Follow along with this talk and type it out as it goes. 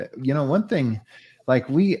One thing, like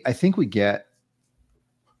I think we get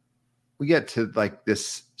to like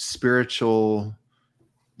this spiritual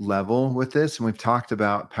level with this, and we've talked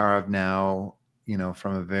about power of now,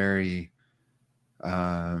 from a very,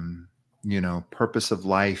 purpose of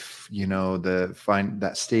life, the find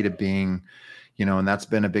that state of being, and that's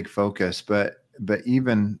been a big focus. But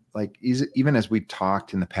even as we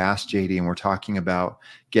talked in the past, JD, and we're talking about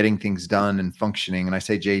getting things done and functioning, and I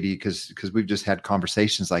say JD because we've just had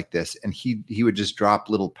conversations like this, and he would just drop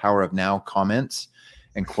little power of now comments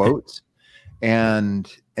and quotes, and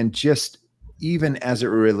just even as it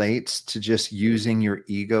relates to just using your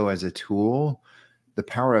ego as a tool, the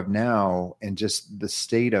power of now, and just the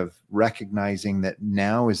state of recognizing that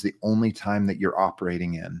now is the only time that you're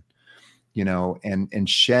operating in, and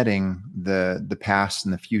shedding the past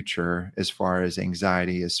and the future, as far as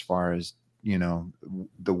anxiety, as far as,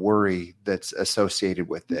 the worry that's associated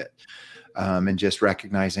with it. And just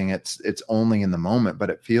recognizing it's only in the moment, but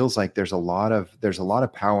it feels like there's a lot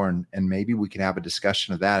of power, and maybe we can have a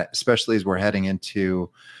discussion of that, especially as we're heading into,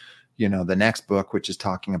 the next book, which is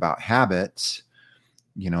talking about habits.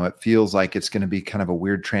 It feels like it's going to be kind of a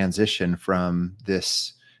weird transition from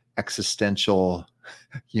this existential,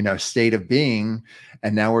 state of being.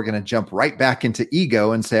 And now we're going to jump right back into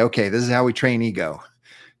ego and say, okay, this is how we train ego.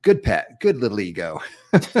 Good pet, good little ego.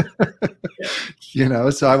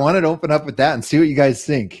 So I wanted to open up with that and see what you guys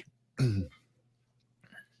think.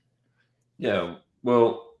 Yeah.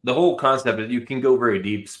 Well, the whole concept is, you can go very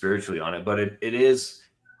deep spiritually on it, but it is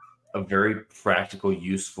a very practical,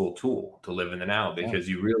 useful tool to live in the now, because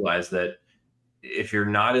you realize that if you're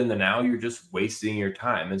not in the now, you're just wasting your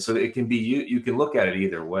time. And so it can be, you can look at it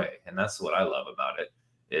either way. And that's what I love about it,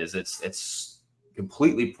 is it's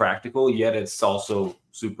completely practical, yet it's also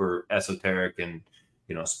super esoteric and,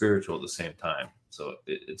 spiritual at the same time. So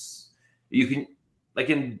you can, like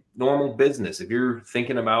in normal business, if you're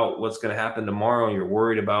thinking about what's going to happen tomorrow and you're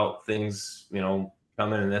worried about things, coming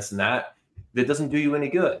and this and that, that doesn't do you any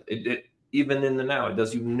good. It even in the now, it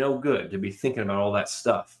does you no good to be thinking about all that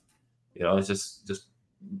stuff. It's just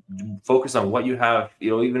focus on what you have,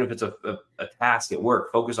 even if it's a task at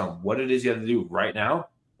work, focus on what it is you have to do right now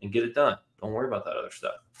and get it done. Don't worry about that other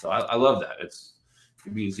stuff. So I love that. It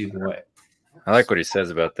can be used either way. I like what he says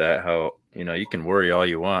about that, how, you can worry all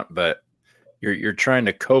you want, but you're trying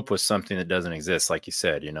to cope with something that doesn't exist. Like you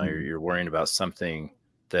said, you're worrying about something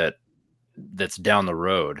that's down the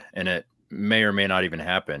road, and it may or may not even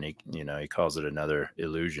happen. He calls it another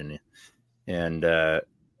illusion. And,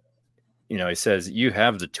 he says you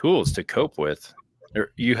have the tools to cope with,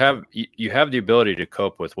 or you have the ability to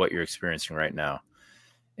cope with what you're experiencing right now.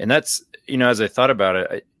 And that's, as I thought about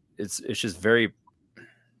it, it's just very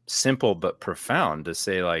simple but profound to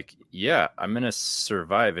say, like, yeah, I'm going to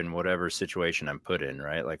survive in whatever situation I'm put in,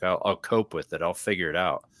 right? Like I'll cope with it. I'll figure it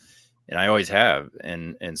out. And I always have.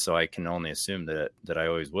 And so I can only assume that I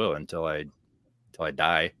always will until I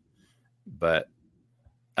die. But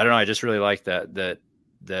I don't know. I just really like that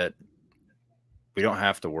we don't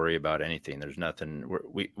have to worry about anything. There's nothing.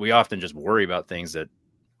 We often just worry about things that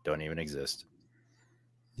don't even exist.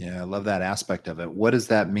 Yeah, I love that aspect of it. What does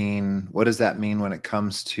that mean? What does that mean when it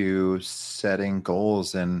comes to setting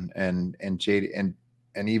goals and JD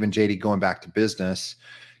and even JD going back to business?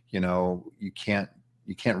 You can't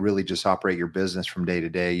really just operate your business from day to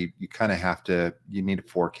day. You kind of have to. You need to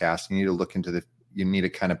forecast. You need to look into you need to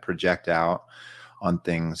kind of project out on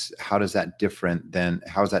things. How is that different than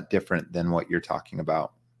what you're talking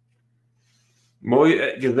about? Well,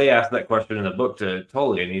 because they asked that question in the book to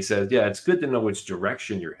Tully, and he says, yeah, it's good to know which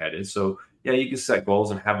direction you're headed. So yeah, you can set goals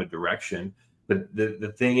and have a direction, but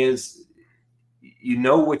the thing is,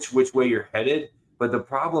 which way you're headed. But the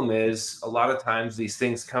problem is, a lot of times these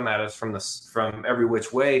things come at us from every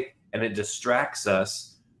which way, and it distracts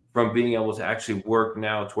us from being able to actually work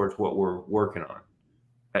now towards what we're working on.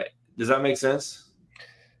 Does that make sense?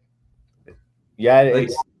 Yeah,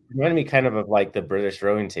 it's reminded me kind of like the British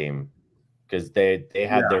rowing team, because they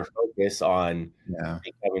had their focus on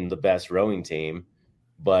becoming the best rowing team,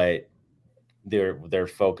 but their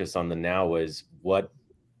focus on the now was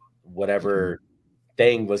whatever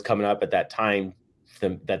thing was coming up at that time,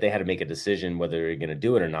 that they had to make a decision whether they're going to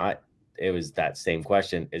do it or not. It was that same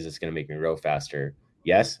question: is this going to make me row faster?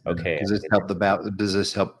 Yes. Okay. Does this help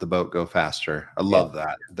the boat go faster? I love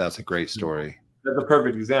that. That's a great story. That's a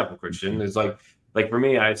perfect example, Christian. It's like for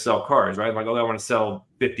me, I sell cars, right? I'm like, I want to sell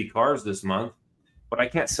 50 cars this month, but I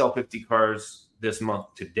can't sell 50 cars this month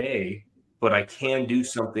today, but I can do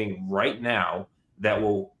something right now that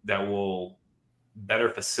will better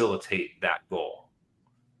facilitate that goal.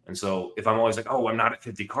 And so if I'm always like, oh, I'm not at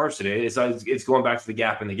 50 cars today, it's going back to the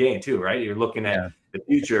gap in the game too, right? You're looking at the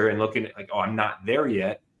future and looking at like, oh, I'm not there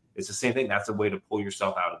yet. It's the same thing. That's a way to pull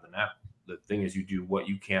yourself out of the now. The thing is, you do what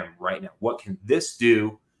you can right now. What can this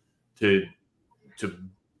do to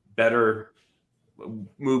better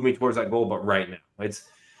move me towards that goal? But right now,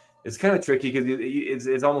 it's kind of tricky because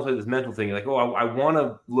it's almost like this mental thing. You're like, oh, I want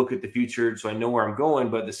to look at the future so I know where I'm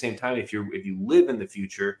going. But at the same time, if you live in the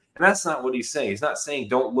future, and that's not what he's saying. He's not saying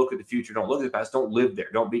don't look at the future, don't look at the past, don't live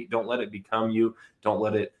there. Don't let it become you. Don't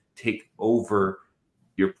let it take over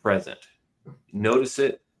your present. Notice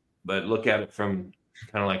it, but look at it from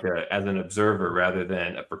kind of like as an observer rather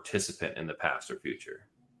than a participant in the past or future.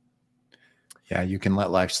 Yeah, you can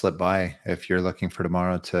let life slip by if you're looking for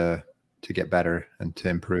tomorrow to get better and to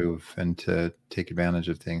improve and to take advantage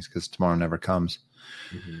of things, because tomorrow never comes.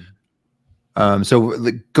 Mm-hmm. So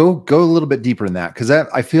go a little bit deeper in that, because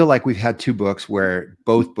I feel like we've had two books where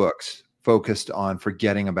both books focused on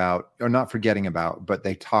forgetting about, or not forgetting about, but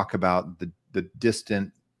they talk about the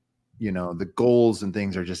distant, the goals and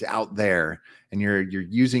things are just out there, and you're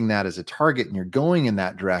using that as a target and you're going in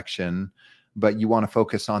that direction, but you want to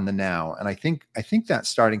focus on the now. And I think that's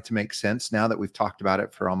starting to make sense now that we've talked about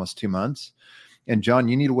it for almost 2 months. And John,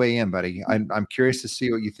 you need to weigh in, buddy. I'm curious to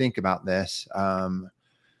see what you think about this.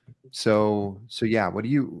 So yeah, what do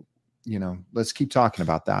you let's keep talking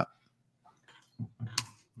about that.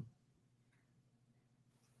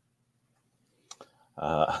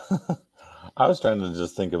 I was trying to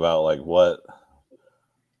just think about like what,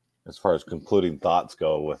 as far as concluding thoughts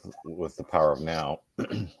go with the power of now.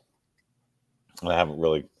 I haven't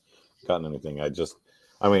really gotten anything. I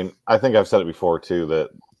think I've said it before too, that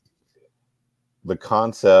the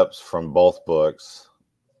concepts from both books,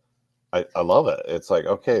 I love it. It's like,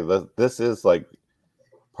 okay, this is like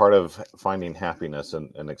part of finding happiness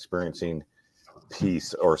and experiencing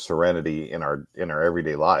peace or serenity in our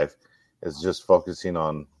everyday life, is just focusing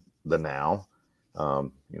on the now,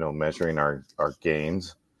 measuring our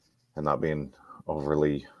gains and not being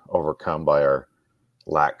overly overcome by our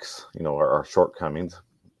lacks, our shortcomings,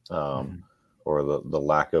 or the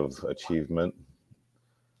lack of achievement.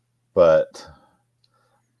 But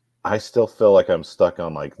I still feel like I'm stuck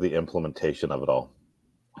on like the implementation of it all.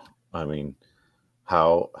 I mean,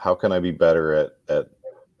 how can I be better at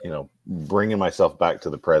bringing myself back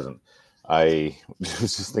to the present? I was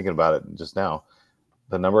just thinking about it just now.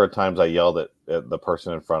 The number of times I yelled at the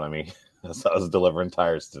person in front of me as I was delivering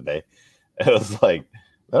tires today, it was like,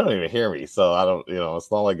 they don't even hear me. So I don't,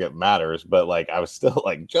 it's not like it matters, but like, I was still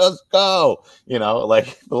like, just go,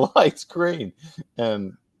 like the light's green.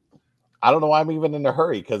 And I don't know why I'm even in a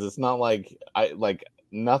hurry. Cause it's not like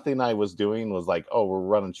nothing I was doing was like, oh, we're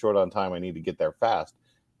running short on time, I need to get there fast.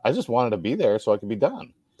 I just wanted to be there so I could be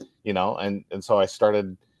done, and so I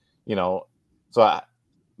started,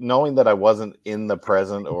 knowing that I wasn't in the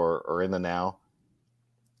present or in the now,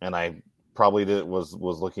 and I probably was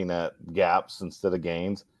looking at gaps instead of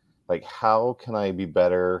gains. Like, how can I be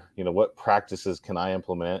better? What practices can I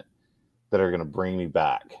implement that are going to bring me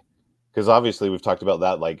back? Because obviously we've talked about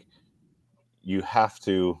that. Like, you have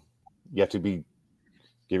to give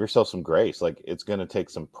yourself some grace. Like, it's going to take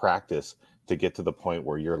some practice to get to the point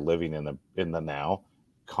where you're living in the now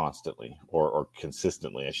constantly or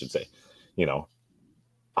consistently, I should say.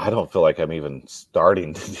 I don't feel like I'm even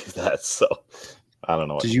starting to do that. So I don't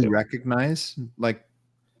know. Did you recognize, like,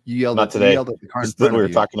 you yelled Not at today. You yelled at the car in front we were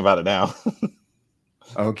of you. talking about it now.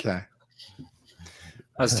 Okay.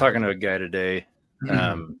 I was talking to a guy today,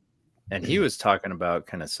 and he was talking about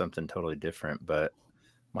kind of something totally different, but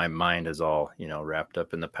my mind is all, wrapped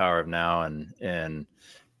up in the power of now, and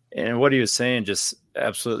what he was saying just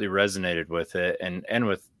absolutely resonated with it, and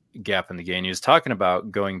with gap in the gain. He was talking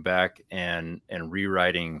about going back and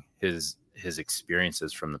rewriting his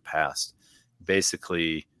experiences from the past,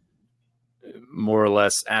 basically more or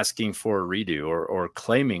less asking for a redo or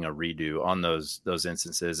claiming a redo on those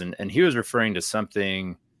instances. And he was referring to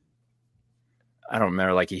something, I don't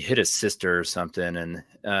remember, like he hit his sister or something. And,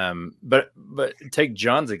 but take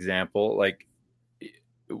John's example, like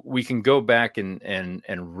we can go back and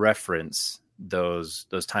reference those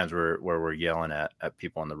times where we're yelling at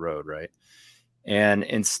people on the road. Right. And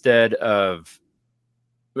instead of,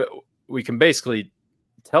 we can basically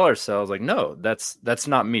tell ourselves like, no, that's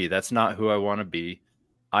not me. That's not who I want to be.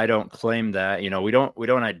 I don't claim that, we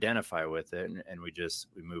don't identify with it. And we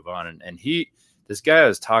move on. And this guy I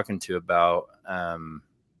was talking to about,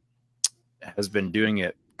 has been doing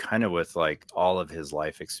it kind of with like all of his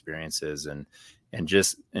life experiences and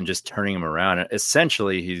just turning him around. And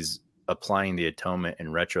essentially he's applying the atonement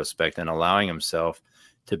in retrospect and allowing himself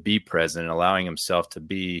be present, and allowing himself to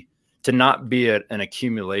not be an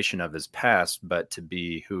accumulation of his past, but to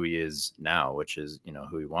be who he is now, which is,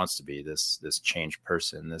 who he wants to be, this changed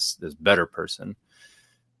person, this better person.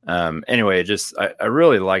 Anyway, I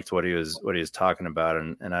really liked what he was talking about.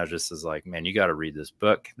 And I just was like, man, you got to read this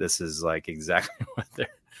book. This is like exactly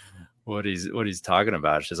what he's talking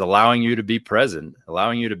about. It's just allowing you to be present,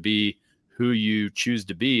 allowing you to be who you choose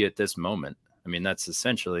to be at this moment. I mean, that's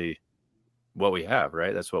essentially what we have,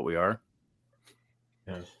 right? That's what we are.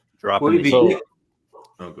 Yeah. Dropping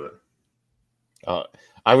Oh, good.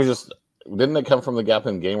 I was just, didn't it come from the Gap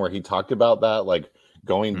in Game where he talked about that, like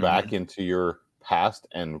going back into your past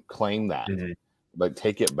and claim that, like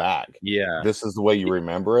take it back. Yeah. This is the way you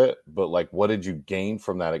remember it, but like, what did you gain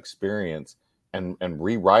from that experience, and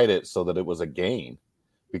rewrite it so that it was a gain?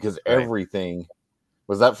 Because everything,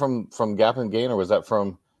 was that from Gap and Gain, or was that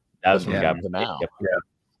from Gap to Now? Yeah.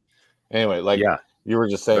 Anyway, like you were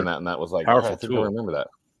just saying that, and that was like, powerful I think tool. I remember that.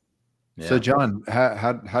 Yeah. So John,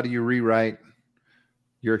 how do you rewrite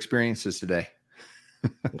your experiences today?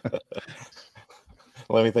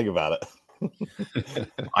 Let me think about it.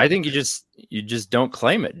 I think you just don't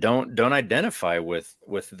claim it. Don't identify with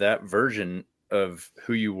that version of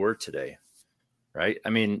who you were today. Right? I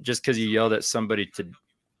mean, just because you yelled at somebody today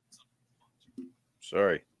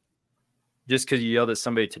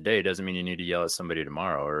doesn't mean you need to yell at somebody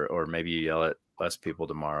tomorrow, or maybe you yell at less people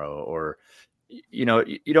tomorrow, or you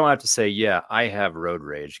don't have to say, yeah, I have road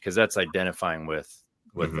rage, because that's identifying with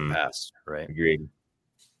the past, right? Agreed.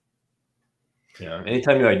 Yeah.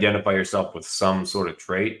 Anytime you identify yourself with some sort of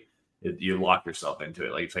trait, you lock yourself into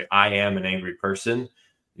it. Like you say, I am an angry person.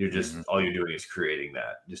 You're just all you're doing is creating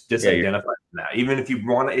that. Just disidentify that. Even if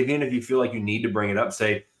you feel like you need to bring it up,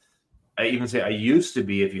 say I used to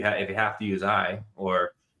be, if you have to use I,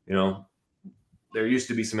 or there used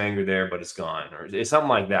to be some anger there, but it's gone, or it's something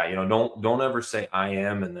like that. Don't ever say I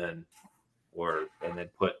am and then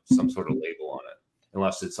put some sort of label on it,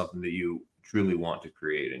 unless it's something that you truly want to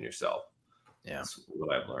create in yourself. Yeah, that's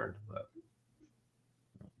what I've learned. But.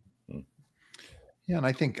 Yeah, and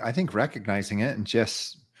I think recognizing it, and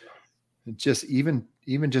just even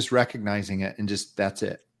just recognizing it, and just that's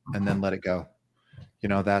it, and then let it go.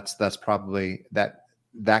 That's probably that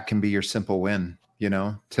can be your simple win.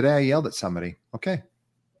 Today I yelled at somebody. Okay,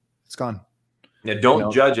 it's gone. Yeah,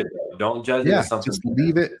 don't judge it. Don't judge it as something. Just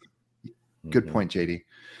leave it. Good point, JD.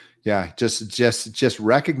 Yeah, just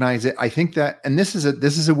recognize it. I think that, and this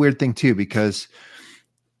is a weird thing too, because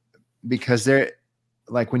there,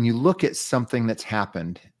 like when you look at something that's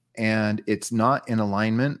happened and it's not in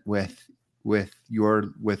alignment with the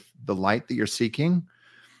light that you're seeking,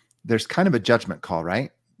 there's kind of a judgment call,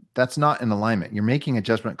 right? That's not in alignment. You're making a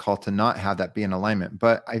judgment call to not have that be in alignment.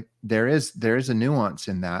 But there is a nuance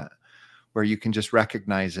in that, where you can just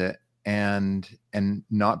recognize it and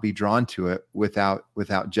not be drawn to it without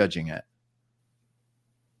judging it.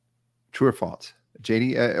 True or false,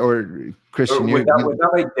 JD or Christian?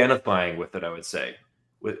 Without identifying with it, I would say.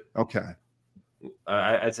 Okay.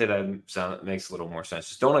 I'd say that makes a little more sense.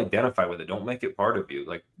 Just don't identify with it. Don't make it part of you.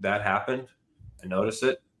 Like, that happened, and notice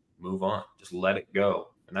it, move on. Just let it go.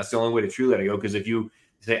 And that's the only way to truly let it go. Because if you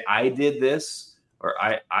say, I did this, or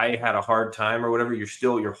I had a hard time, or whatever,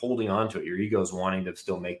 you're holding on to it. Your ego is wanting to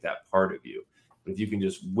still make that part of you. But if you can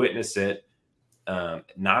just witness it,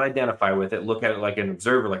 not identify with it, look at it like an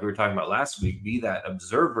observer, like we were talking about last week, be that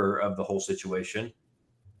observer of the whole situation,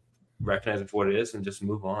 recognize it for what it is, and just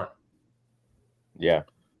move on. Yeah.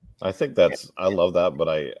 I think I love that. But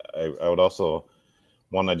I would also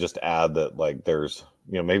want to just add that, like, there's,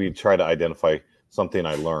 maybe try to identify something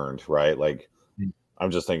I learned, right? Like,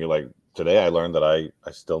 I'm just thinking, like, today I learned that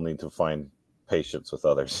I still need to find patience with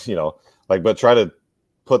others, but try to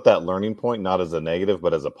put that learning point not as a negative,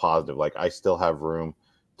 but as a positive. Like, I still have room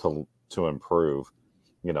to improve.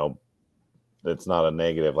 It's not a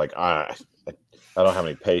negative. Like, I don't have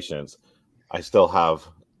any patience. I'm still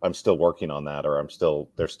working on that, or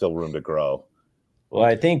there's still room to grow. Well,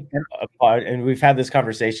 I think, and we've had this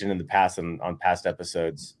conversation in the past on past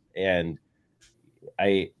episodes, and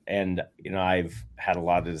I've had a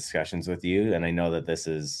lot of discussions with you, and I know that this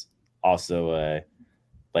is also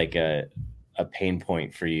a pain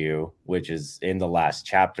point for you, which is in the last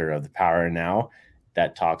chapter of The Power of Now,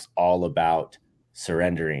 that talks all about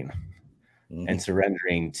surrendering and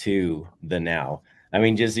surrendering to the now. I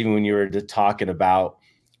mean, just even when you were talking about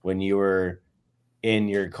when you were in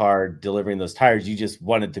your car delivering those tires, you just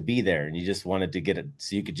wanted to be there, and you just wanted to get it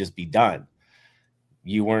so you could just be done.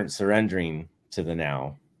 You weren't surrendering to the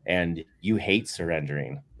now, and you hate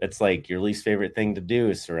surrendering. It's like your least favorite thing to do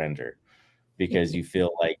is surrender. because you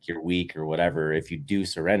feel like you're weak or whatever if you do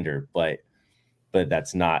surrender, but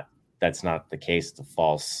that's not the case. It's a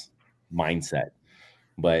false mindset.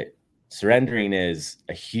 But surrendering is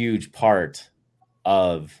a huge part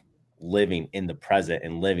of living in the present,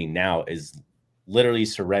 and living now is literally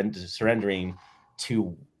surrendering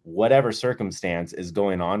to whatever circumstance is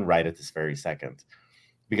going on right at this very second.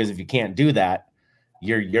 Because if you can't do that,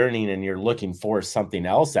 you're yearning and you're looking for something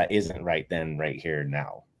else that isn't right then, right here,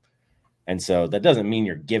 now. And so that doesn't mean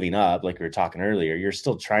you're giving up, like we were talking earlier. You're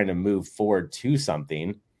still trying to move forward to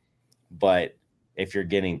something. But if you're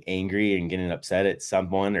getting angry and getting upset at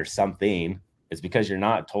someone or something, it's because you're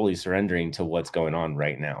not totally surrendering to what's going on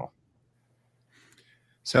right now.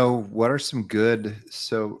 So what are some good,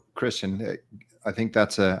 so Christian, I think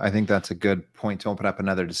that's a good point to open up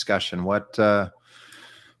another discussion. What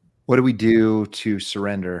do we do to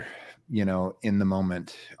surrender, in the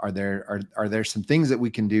moment? Are there some things that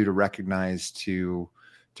we can do to recognize, to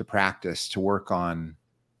practice, to work on?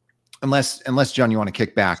 Unless John, you want to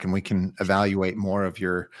kick back and we can evaluate more of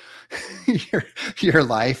your your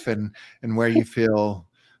life and where you feel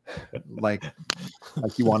like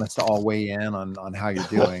you want us to all weigh in on how you're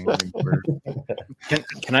doing.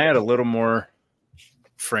 Can I add a little more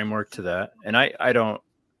framework to that? And I don't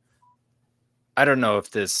know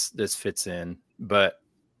if this fits in, but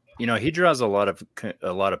he draws a lot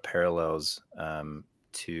of parallels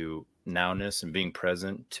to nowness and being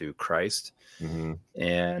present to Christ. Mm-hmm.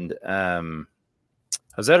 And I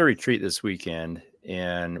was at a retreat this weekend,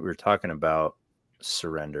 and we were talking about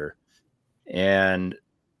surrender. And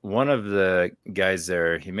one of the guys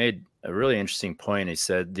there, he made a really interesting point. He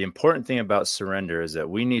said, the important thing about surrender is that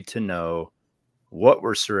we need to know what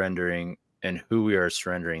we're surrendering and who we are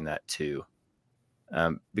surrendering that to.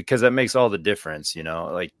 Because that makes all the difference,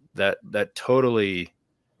 like that totally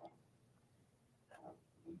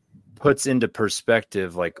puts into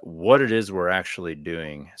perspective like what it is we're actually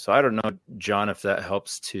doing. So I don't know, John, if that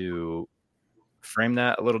helps to frame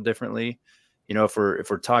that a little differently. If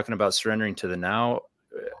we're talking about surrendering to the now,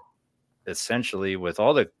 essentially with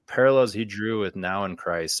all the parallels he drew with now in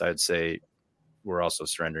Christ, I'd say we're also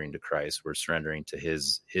surrendering to Christ. We're surrendering to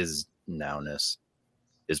his nowness,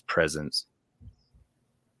 his presence.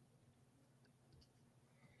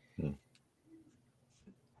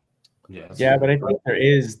 Yeah, but I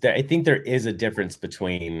think there is a difference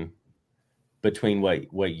between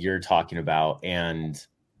what you're talking about and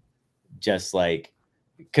just like,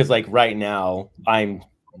 because like right now I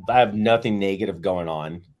have nothing negative going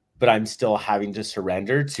on, but I'm still having to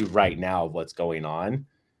surrender to right now what's going on,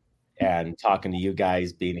 and talking to you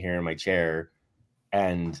guys, being here in my chair.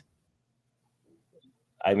 And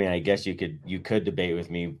I mean, I guess you could debate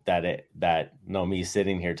with me that me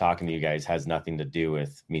sitting here talking to you guys has nothing to do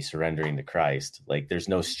with me surrendering to Christ. Like there's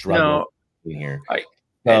no struggle in here.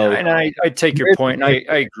 I take your point, and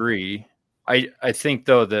I agree. I think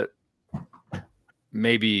though that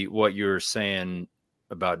maybe what you were saying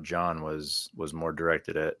about John was more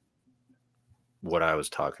directed at what I was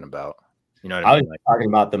talking about. You know what I mean? I was talking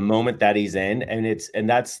about the moment that he's in, and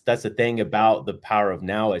that's the thing about the power of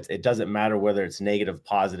now. It doesn't matter whether it's negative,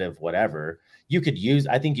 positive, whatever. I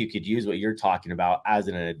think you could use what you're talking about as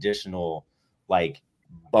an additional like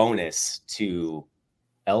bonus to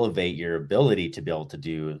elevate your ability to be able to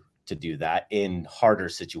do that in harder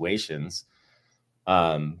situations.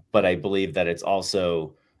 But I believe that it's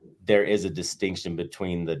also, there is a distinction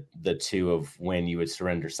between the two of when you would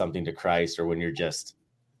surrender something to Christ or when you're just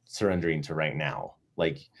surrendering to right now.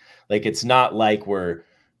 Like it's not like we're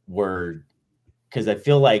because I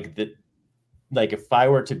feel like that, like if I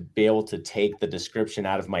were to be able to take the description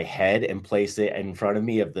out of my head and place it in front of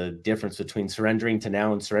me of the difference between surrendering to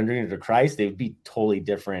now and surrendering to Christ, they would be totally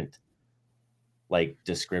different, like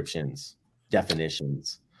definitions.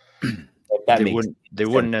 They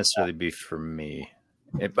wouldn't necessarily be for me.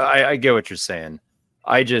 But I get what you're saying.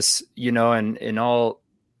 I just, in all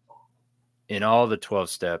the 12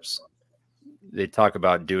 steps, they talk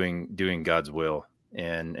about doing God's will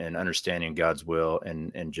and understanding God's will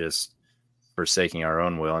and just forsaking our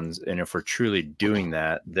own will. And if we're truly doing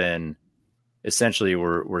that, then essentially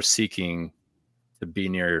we're seeking to be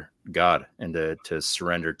near God and to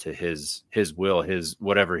surrender to his will, his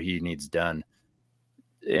whatever he needs done.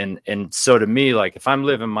 And so to me, like if I'm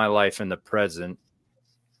living my life in the present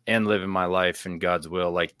and living my life in God's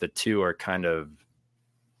will, like the two are kind of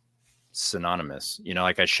synonymous,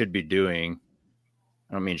 like I should be doing,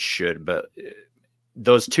 I don't mean should, but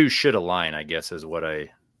those two should align, I guess, is what I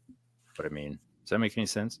mean. Does that make any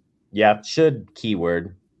sense? Yeah. Should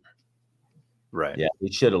keyword. Right. Yeah.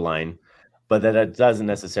 It should align, but that doesn't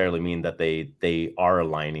necessarily mean that they are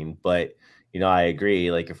aligning. But I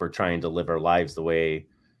agree. Like, if we're trying to live our lives the way,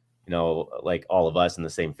 like all of us in the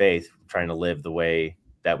same faith, trying to live the way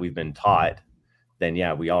that we've been taught, then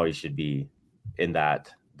yeah, we always should be in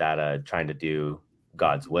that trying to do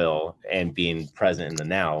God's will and being present in the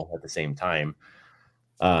now at the same time.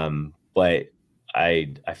 But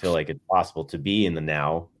I feel like it's possible to be in the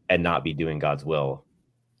now and not be doing God's will.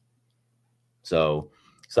 So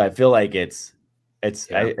I feel like it's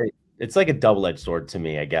like a double-edged sword to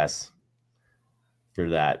me, I guess, for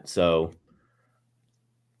that. So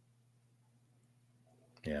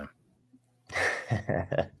yeah.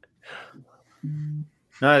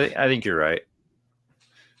 No, I think you're right.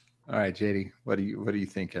 All right, JD, what are you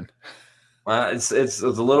thinking? It's a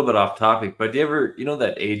little bit off topic, but do you ever,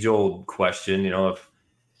 that age-old question, of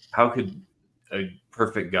how could a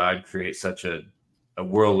perfect God create such a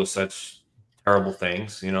world with such terrible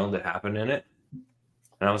things, that happen in it?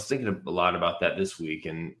 And I was thinking a lot about that this week,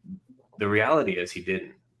 and the reality is he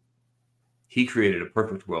didn't. He created a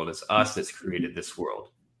perfect world. It's us that's created this world,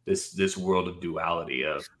 this world of duality,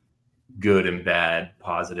 of good and bad,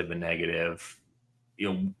 positive and negative.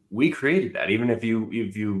 We created that. Even if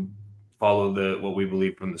you follow what we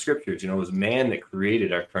believe from the scriptures, it was man that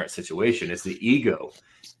created our current situation. It's the ego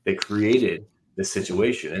that created this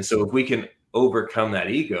situation. And so if we can overcome that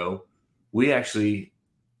ego, we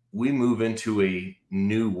move into a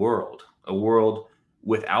new world, a world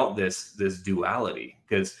without this duality.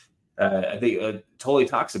 Because I think Tully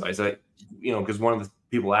talks about it. It's like, because one of the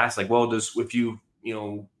people asked, like, well, if you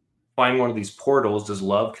find one of these portals, does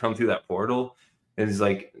love come through that portal? And he's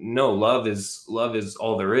like, no, love is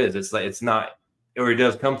all there is. It's like, it's not, or it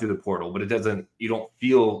does come through the portal, but it doesn't, you don't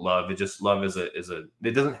feel love. It just, love is it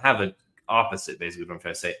doesn't have an opposite, basically what I'm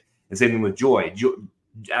trying to say. And same thing with joy.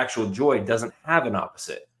 Actual joy doesn't have an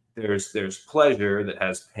opposite. There's pleasure that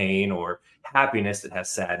has pain, or happiness that has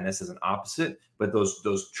sadness as an opposite. But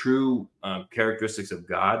those true characteristics of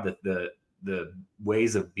God, the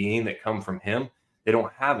ways of being that come from him, they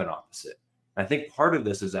don't have an opposite. I think part of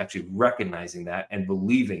this is actually recognizing that and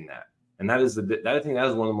believing that. And I think that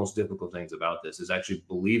is one of the most difficult things about this, is actually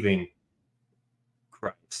believing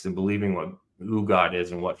Christ and believing who God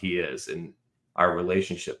is and what he is, and our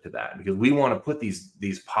relationship to that. Because we want to put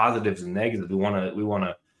these positives and negatives. We want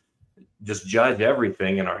to just judge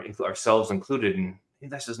everything, and ourselves included. And I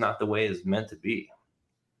think that's just not the way it's meant to be.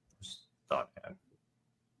 Just thought that.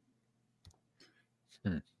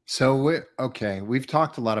 So we've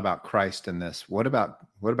talked a lot about Christ in this. What about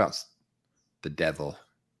the devil?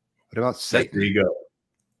 What about Satan? There you go.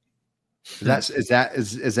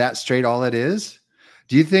 Is that straight all it is?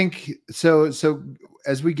 Do you think so?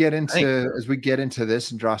 As we get into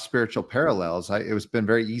this and draw spiritual parallels, it's been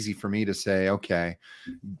very easy for me to say, okay,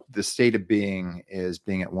 the state of being is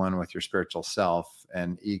being at one with your spiritual self,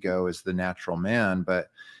 and ego is the natural man. But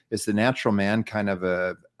is the natural man kind of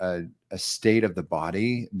a state of the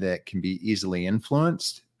body that can be easily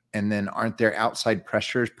influenced? And then aren't there outside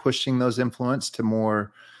pressures pushing those influence to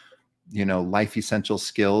more, life essential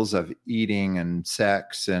skills of eating and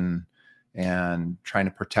sex and trying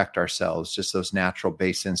to protect ourselves, just those natural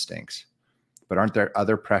base instincts? But aren't there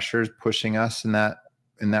other pressures pushing us in that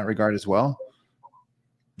regard as well?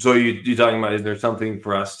 So you talking about, is there something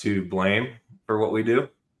for us to blame for what we do?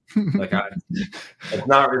 Like, it's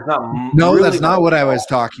not. No, really, that's not what I was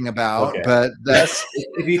talking about. Okay. But that's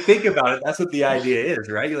if you think about it, that's what the idea is,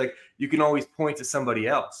 right? You're like, you can always point to somebody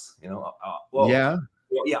else. Yeah,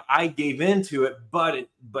 I gave into it,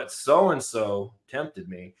 but so and so tempted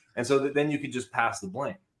me, and so then you could just pass the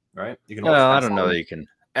blame, right? You can. I don't know that you can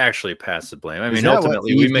actually pass the blame. I mean,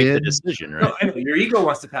 ultimately, we make the decision, right? No, I know. Your ego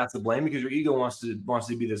wants to pass the blame because your ego wants to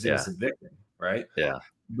be this innocent victim, right? Yeah.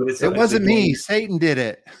 But it wasn't me. Satan did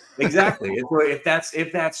it. Exactly. If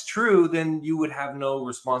that's true, then you would have no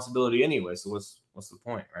responsibility anyway. So what's the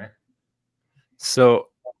point, right? So,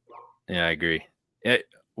 yeah, I agree.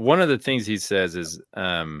 One of the things he says is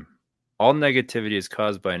all negativity is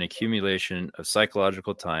caused by an accumulation of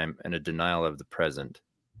psychological time and a denial of the present.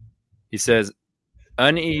 He says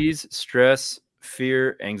unease, stress,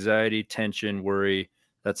 fear, anxiety, tension, worry,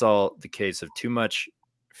 that's all the case of too much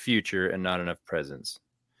future and not enough presence.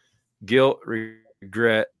 Guilt,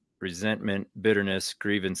 regret, resentment, bitterness,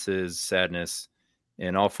 grievances, sadness,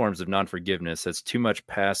 and all forms of non-forgiveness. That's too much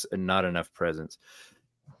past and not enough presence.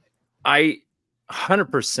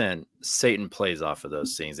 100% Satan plays off of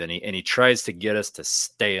those things, and he tries to get us to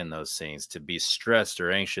stay in those things, to be stressed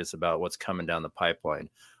or anxious about what's coming down the pipeline,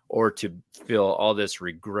 or to feel all this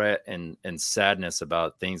regret and sadness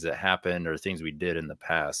about things that happened or things we did in the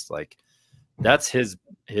past. Like, that's his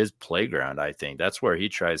playground. I think that's where he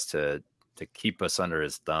tries to keep us under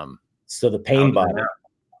his thumb. So the pain body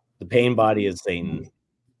is Satan.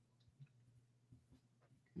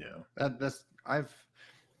 Yeah, I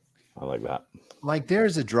like that. Like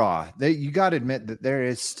there's a draw. You got to admit that there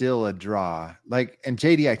is still a draw. Like, and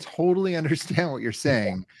JD, I totally understand what you're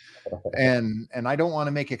saying. And I don't want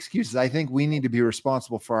to make excuses. I think we need to be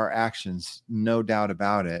responsible for our actions, no doubt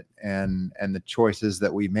about it. And the choices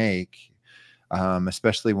that we make,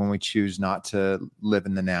 especially when we choose not to live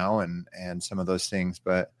in the now and some of those things.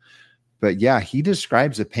 But yeah, he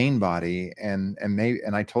describes a pain body and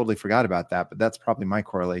I totally forgot about that, but that's probably my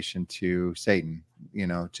correlation to Satan. You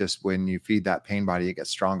know, just when you feed that pain body, it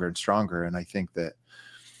gets stronger and stronger. And I think that,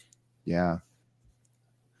 the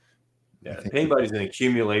pain body is an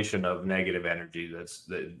accumulation of negative energy that's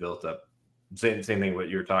built up. Same thing. What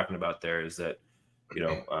you're talking about there is that,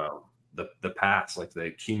 the past, like the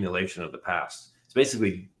accumulation of the past, it's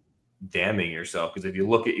basically damning yourself. Because if you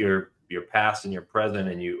look at your past and your present,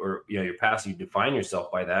 and your past, you define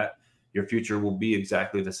yourself by that, your future will be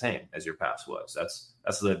exactly the same as your past was. That's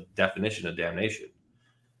the definition of damnation.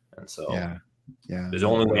 And so there's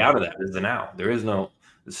only way out of that is the now. There is no,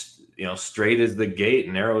 straight is the gate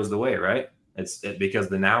and narrow is the way, right? It's because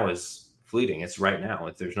the now is fleeting. It's right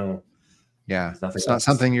now. There's no, it's not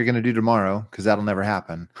something you're going to do tomorrow, because that'll never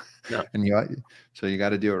happen. No. And so you got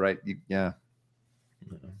to do it right.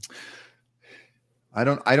 I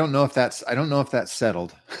don't know if that's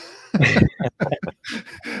settled.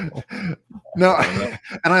 No,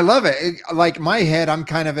 and I love it. Like my head, I'm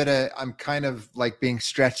kind of like being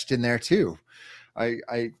stretched in there too.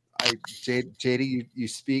 JD, you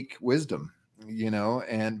speak wisdom,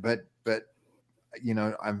 but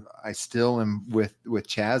I still am with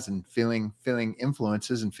Chaz and feeling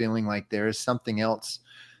influences and feeling like there is something else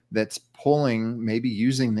that's pulling, maybe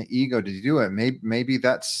using the ego to do it. Maybe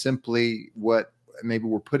that's simply maybe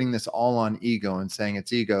we're putting this all on ego and saying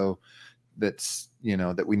it's ego that's,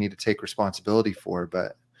 that we need to take responsibility for.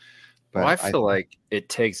 But I feel like it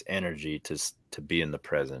takes energy to be in the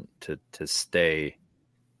present, to stay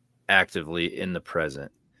actively in the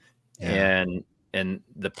present. Yeah. And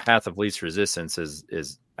the path of least resistance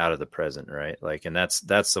is out of the present, right? Like, and that's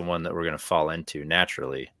the one that we're going to fall into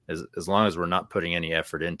naturally, as long as we're not putting any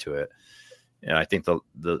effort into it. And I think the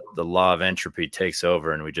law of entropy takes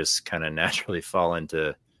over, and we just kind of naturally fall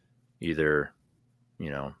into either,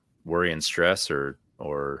 worry and stress or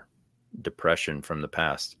depression from the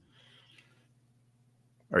past.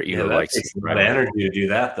 Or either that takes a lot of energy to do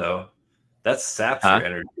that, though. That saps your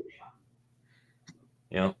energy.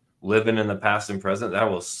 Living in the past and present, that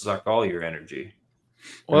will suck all your energy.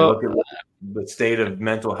 Well, look at the state of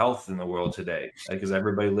mental health in the world today, because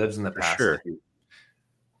everybody lives in the past. Sure.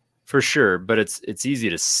 For sure, but it's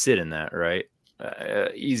easy to sit in that, right?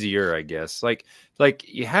 Easier, I guess. Like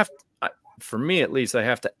you have to, for me at least, I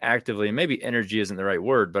have to actively, maybe energy isn't the right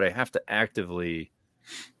word, but I have to actively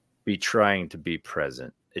be trying to be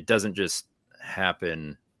present. It doesn't just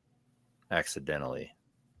happen accidentally.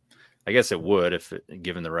 I guess it would if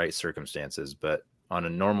given the right circumstances, but on a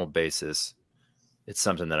normal basis, it's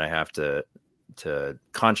something that I have to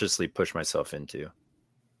consciously push myself into.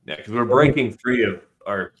 Yeah, because we're breaking free of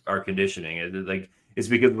our conditioning. It's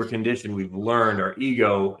because we're conditioned. We've learned our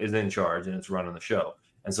ego is in charge and it's running the show.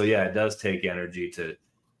 And so, it does take energy to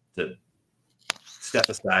step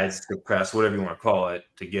aside, suppress, whatever you want to call it,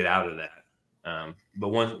 to get out of that. But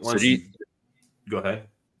once you go ahead.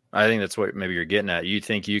 I think that's what maybe you're getting at. You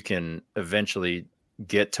think you can eventually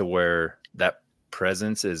get to where that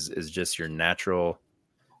presence is just your natural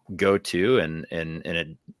go-to and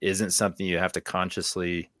it isn't something you have to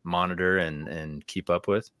consciously monitor and keep up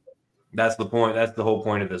with? That's the point. That's the whole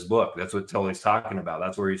point of this book. That's what Tully's talking about.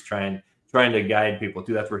 That's where he's trying to guide people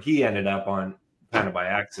to. That's where he ended up on, kind of by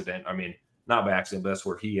accident. I mean, not by accident, but that's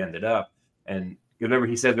where he ended up. And remember,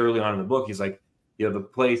 he said early on in the book, he's like, the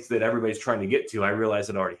place that everybody's trying to get to, I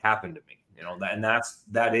realized it already happened to me.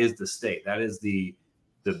 That is the state. That is the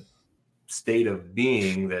state of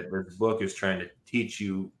being that this book is trying to teach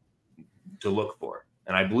you to look for.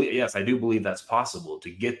 And I do believe that's possible,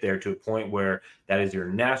 to get there to a point where that is your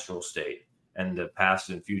natural state, and the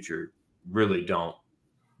past and future really don't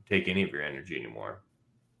take any of your energy anymore.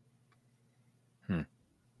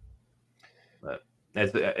 But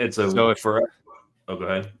go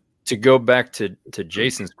ahead. To go back to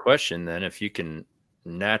Jason's question, then, if you can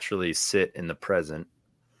naturally sit in the present,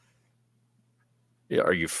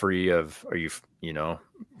 are you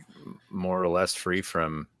more or less free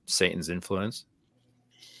from Satan's influence?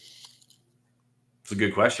 It's a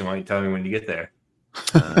good question. Why don't you tell me when you get there?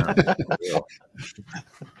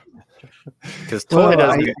 Because Tully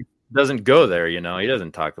doesn't go there. He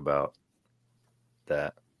doesn't talk about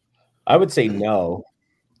that. I would say no.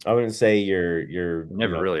 I wouldn't say you're You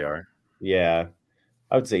never really are. Yeah,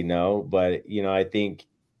 I would say no, but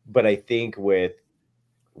I think with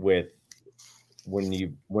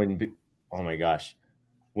when oh my gosh,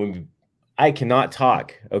 when I cannot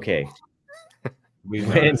talk. Okay.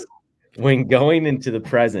 When going into the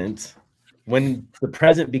present, when the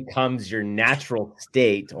present becomes your natural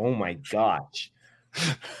state, oh my gosh,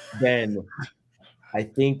 then I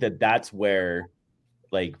think that's where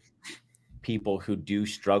like people who do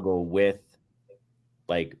struggle with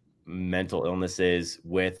like mental illnesses,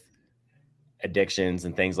 with addictions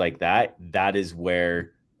and things like that, that is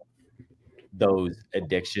where those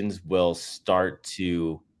addictions will start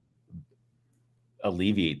to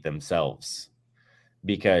alleviate themselves,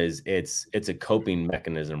 because it's a coping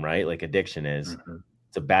mechanism, right? Like addiction is.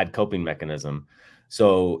 It's a bad coping mechanism.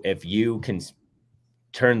 So if you can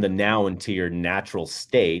turn the now into your natural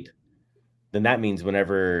state, then that means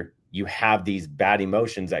whenever you have these bad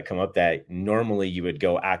emotions that come up that normally you would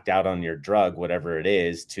go act out on your drug, whatever it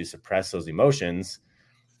is, to suppress those emotions,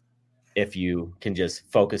 if you can just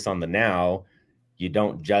focus on the now, you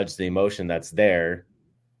don't judge the emotion that's there,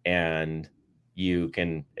 and you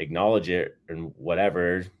can acknowledge it and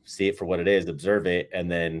whatever, see it for what it is, observe it, and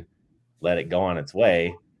then let it go on its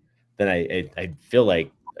way, then I feel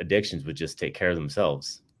like addictions would just take care of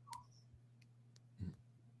themselves,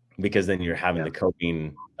 because then you're having the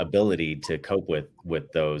coping ability to cope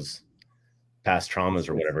with those past traumas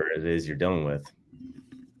or whatever it is you're dealing with.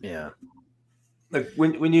 Yeah. Like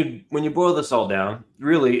when you boil this all down,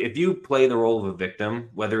 really, if you play the role of a victim,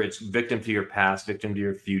 whether it's victim to your past, victim to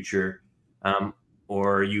your future,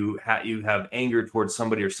 or you have anger towards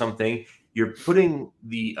somebody or something, you're putting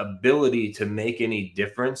the ability to make any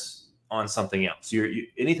difference on something else.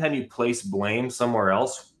 Anytime you place blame somewhere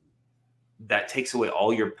else, that takes away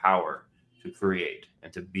all your power to create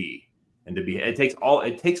and to be. It takes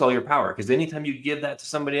all your power, because anytime you give that to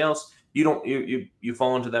somebody else, you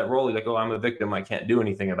fall into that role. You're like, oh, I'm a victim, I can't do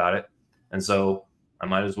anything about it, and so I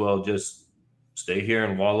might as well just stay here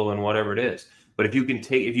and wallow in whatever it is. But if you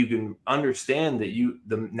can understand that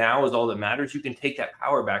the now is all that matters, you can take that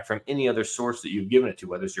power back from any other source that you've given it to,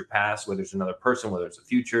 whether it's your past, whether it's another person, whether it's the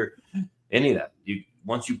future, any of that.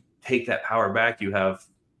 Once you take that power back, you have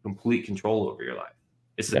complete control over your life.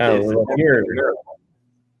 If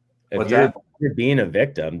you're being a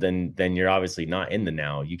victim, then you're obviously not in the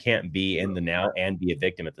now. You can't be in the now and be a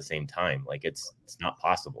victim at the same time. Like it's not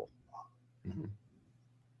possible. Mm-hmm.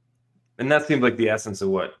 And that seems like the essence of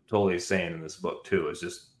what Tully is saying in this book too, is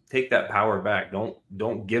just take that power back.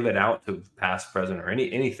 Don't give it out to past, present, or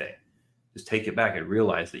anything. Just take it back and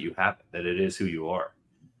realize that you have it, that it is who you are.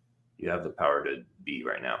 You have the power to be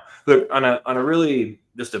right now. Look, on a really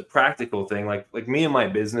just a practical thing, like me and my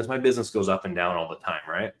business goes up and down all the time,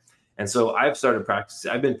 right? And so I've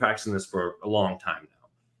been practicing this for a long time now.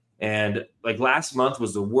 And like last month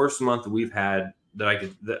was the worst month that we've had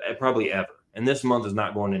probably ever. And this month is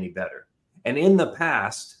not going any better. And in the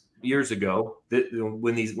past, years ago,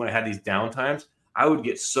 when I had these downtimes, I would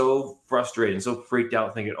get so frustrated and so freaked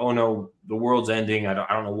out, thinking, "Oh no, the world's ending. I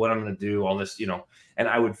don't know what I'm going to do." All this, and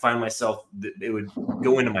I would find myself, it would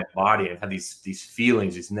go into my body and have these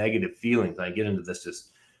feelings, these negative feelings. And I get into this just,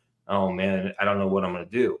 oh man, I don't know what I'm going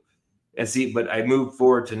to do. And see, but I moved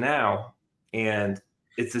forward to now, and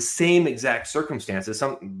it's the same exact circumstances,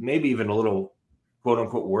 maybe even a little quote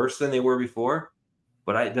unquote worse than they were before,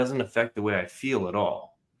 but it doesn't affect the way I feel at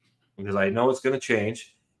all, because I know it's going to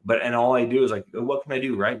change. And all I do is like, what can I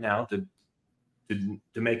do right now to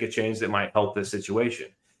make a change that might help this situation?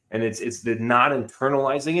 And it's the not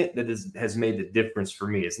internalizing it that has made the difference for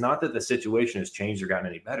me. It's not that the situation has changed or gotten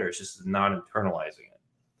any better. It's just not internalizing it.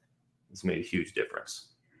 It's made a huge difference.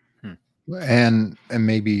 And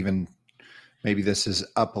maybe this is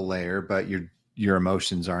up a layer, but your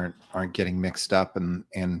emotions aren't getting mixed up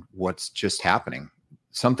and what's just happening.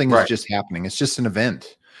 Something is just happening. It's just an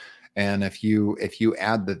event. And if you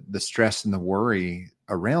add the stress and the worry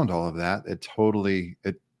around all of that, it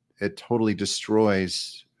totally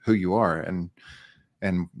destroys who you are. And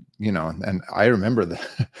I remember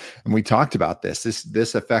that, and we talked about this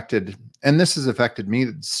affected, and this has affected me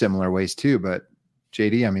in similar ways too. But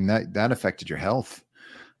JD, I mean, that affected your health.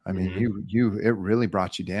 I mean, it really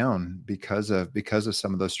brought you down because of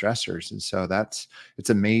some of those stressors. And so it's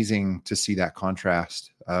amazing to see that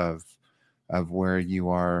contrast of where you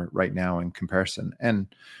are right now in comparison. And,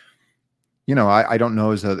 I don't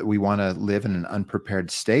know as though that we want to live in an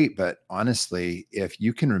unprepared state, but honestly, if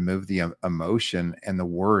you can remove the emotion and the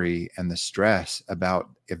worry and the stress about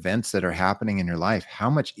events that are happening in your life, how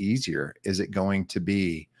much easier is it going to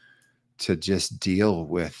be just deal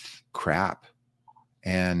with crap.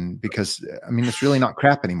 And because, I mean, it's really not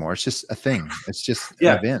crap anymore. It's just a thing. It's just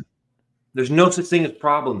an event. There's no such thing as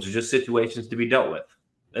problems. There's just situations to be dealt with.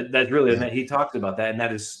 That's really, and that he talks about that. And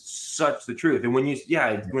that is such the truth. And when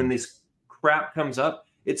when this crap comes up,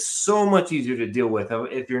 it's so much easier to deal with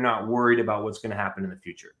if you're not worried about what's going to happen in the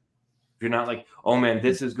future. If you're not like, oh man,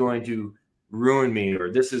 this is going to ruin me,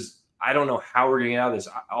 or I don't know how we're going to get out of this.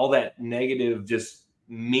 All that negative, just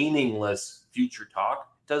meaningless future talk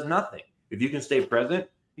does nothing. If you can stay present,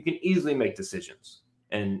 you can easily make decisions.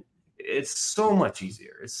 And it's so much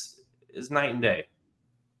easier. It's night and day.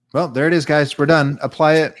 Well, there it is, guys. We're done.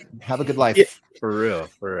 Apply it. Have a good life. Yeah, for real.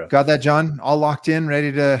 Got that, John? All locked in,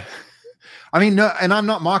 ready to... I mean, no, and I'm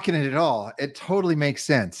not mocking it at all. It totally makes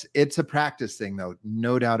sense. It's a practice thing, though.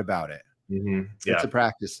 No doubt about it. Mm-hmm. Yeah. It's a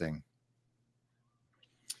practice thing.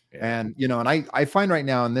 Yeah. And, and I find right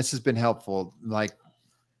now, and this has been helpful, like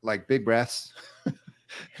big breaths.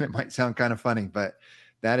 It might sound kind of funny, but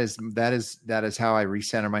that is how I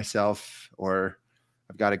recenter myself. Or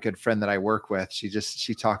I've got a good friend that I work with.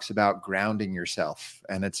 She talks about grounding yourself,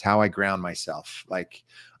 and it's how I ground myself. Like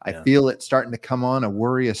I feel it starting to come on, a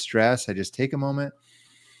worry, a stress. I just take a moment.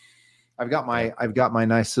 I've got my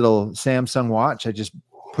nice little Samsung watch. I just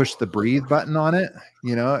push the breathe button on it.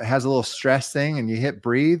 It has a little stress thing, and you hit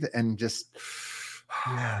breathe and just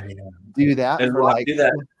do that. Do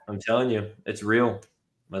that. I'm telling you, it's real.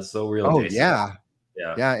 That's so real. Oh, Jason. yeah.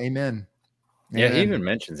 Yeah. Yeah. Amen. Yeah. He even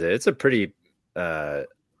mentions it. It's a pretty,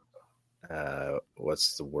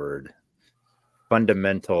 what's the word?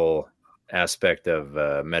 Fundamental aspect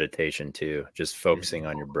of meditation too. Just focusing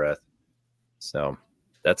on your breath. So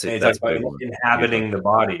that's it. That's like inhabiting the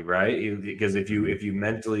body, right? Because if you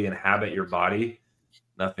mentally inhabit your body,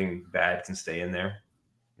 nothing bad can stay in there.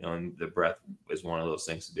 And the breath is one of those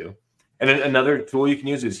things to do. And then another tool you can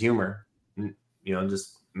use is humor.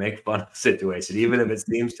 Just make fun of the situation, even if it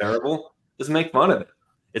seems terrible. Just make fun of it.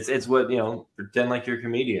 It's what pretend like you're a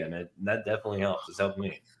comedian. That definitely helps. It's helped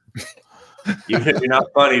me. Even if you're not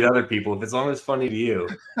funny to other people, if as long as it's funny to you,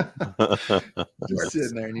 just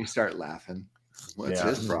sitting there and you start laughing. What's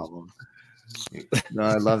his problem? No,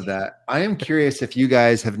 I love that. I am curious if you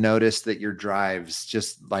guys have noticed that your drives,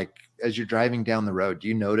 just like as you're driving down the road, do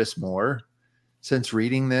you notice more since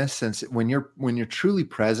reading this? Since when you're truly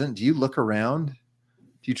present, do you look around?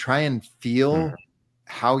 Do you try and feel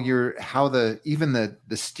how the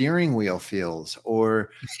steering wheel feels,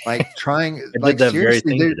 or like trying? I did that very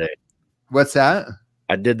thing today. What's that?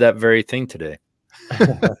 I did that very thing today.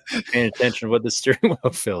 Paying attention to what the steering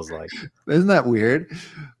wheel feels like. Isn't that weird?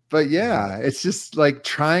 But yeah, it's just like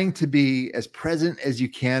trying to be as present as you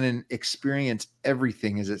can and experience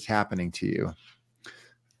everything as it's happening to you.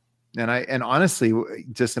 And honestly,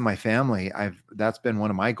 just in my family, that's been one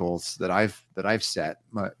of my goals that I've set,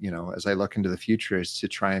 as I look into the future, is to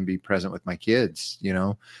try and be present with my kids.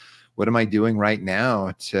 What am I doing right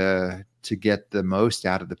now to get the most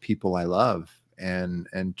out of the people I love, and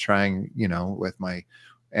trying, with my,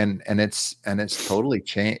 and it's totally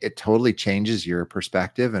it totally changes your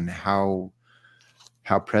perspective and how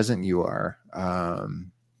present you are. I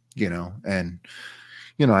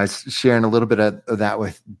was sharing a little bit of that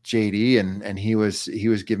with JD, and he was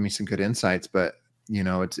giving me some good insights, but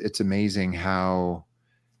it's amazing how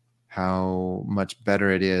much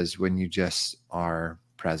better it is when you just are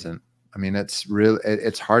present. I mean, it's really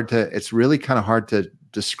kind of hard to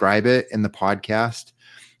describe it in the podcast.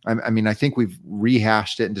 I mean, I think we've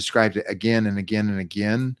rehashed it and described it again and again and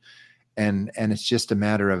again. And it's just a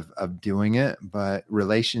matter of doing it, but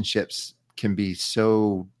relationships can be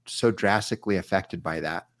so drastically affected by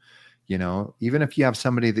that. Even if you have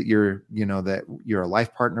somebody that you're a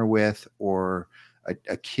life partner with, or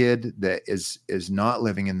a kid that is not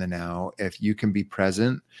living in the now, if you can be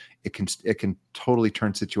present, it can totally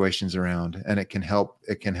turn situations around, and it can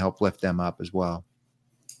help lift them up as well.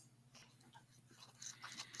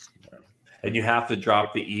 And you have to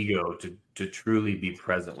drop the ego to truly be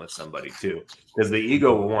present with somebody too, because the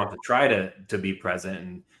ego will want to try to be present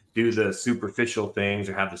and do the superficial things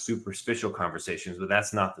or have the superficial conversations, but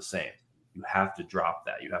that's not the same. You have to drop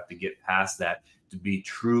that. You have to get past that to be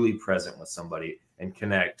truly present with somebody and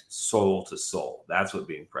connect soul to soul. That's what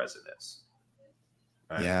being present is.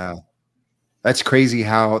 Right? Yeah. That's crazy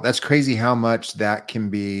how much that can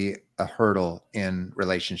be a hurdle in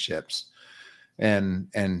relationships.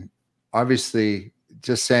 And obviously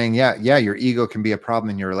just saying, your ego can be a problem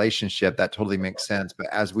in your relationship. That totally makes sense. But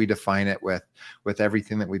as we define it with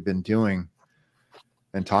everything that we've been doing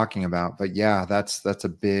and talking about, but yeah, that's a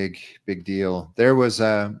big deal. There was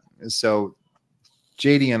so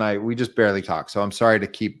JD and I, we just barely talked. So I'm sorry to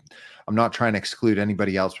keep I'm not trying to exclude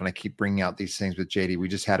anybody else when I keep bringing out these things with JD. We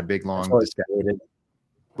just had a big long discussion.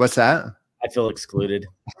 What's that? I feel excluded.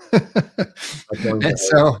 And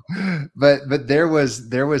so, but there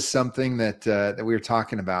was something that we were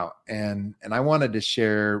talking about, and I wanted to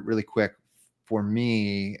share really quick. For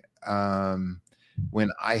me, when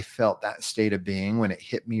I felt that state of being, when it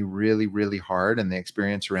hit me really, really hard, and the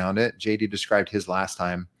experience around it, JD described his last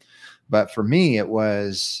time, but for me, it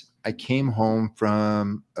was I came home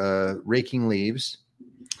from raking leaves,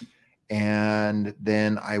 and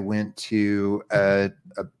then I went to a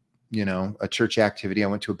church activity. I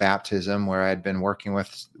went to a baptism where I'd been working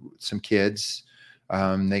with some kids.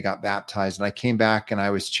 They got baptized, and I came back and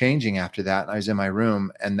I was changing after that. And I was in my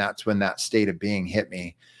room, and that's when that state of being hit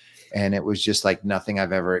me. And it was just like nothing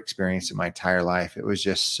I've ever experienced in my entire life. It was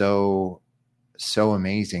just so, so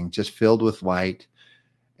amazing, just filled with light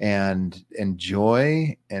and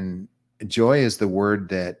joy. And joy is the word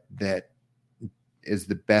that is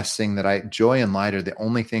the best thing joy and light are the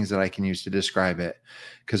only things that I can use to describe it.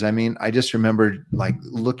 Cause I mean, I just remember like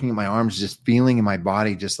looking at my arms, just feeling in my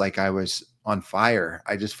body, just like I was on fire.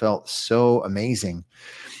 I just felt so amazing.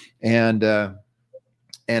 And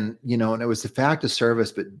it was the fact of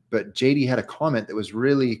service, but JD had a comment that was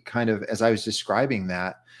really kind of, as I was describing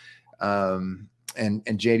that, and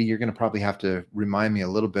JD, you're going to probably have to remind me a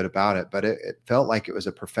little bit about it, but it felt like it was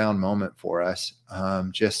a profound moment for us.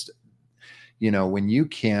 When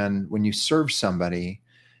you serve somebody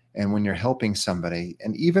and when you're helping somebody,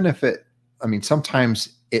 and even if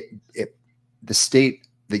sometimes the state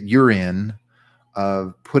that you're in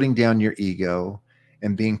of putting down your ego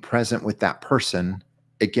and being present with that person,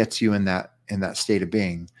 it gets you in that state of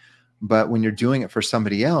being. But when you're doing it for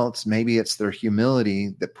somebody else, maybe it's their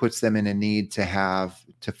humility that puts them in a need to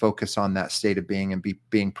focus on that state of being and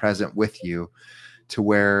being present with you, to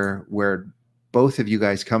where both of you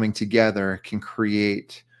guys coming together can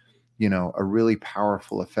create, a really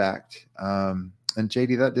powerful effect. And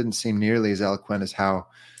JD, that didn't seem nearly as eloquent as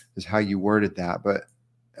how you worded that. But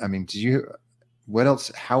I mean,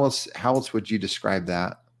 how else would you describe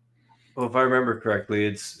that? Well, if I remember correctly,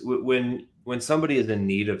 it's when somebody is in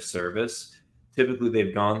need of service, typically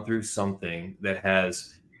they've gone through something that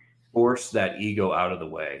has forced that ego out of the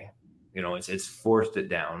way. It's forced it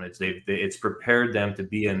down. It's prepared them to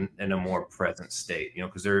be in a more present state,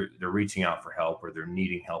 because they're reaching out for help, or they're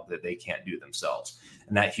needing help that they can't do themselves.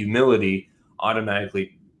 And that humility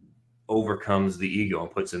automatically overcomes the ego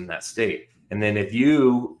and puts them in that state. And then if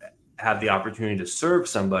you have the opportunity to serve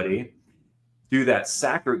somebody through that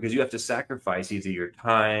because you have to sacrifice either your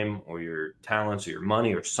time or your talents or your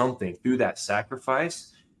money or something through that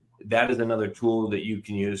sacrifice, that is another tool that you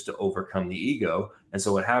can use to overcome the ego. And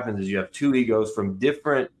so what happens is you have two egos from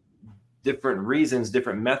different reasons,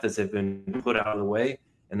 different methods have been put out of the way.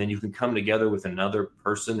 And then you can come together with another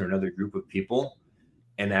person or another group of people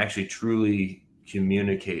and actually truly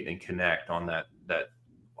communicate and connect on that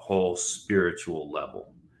whole spiritual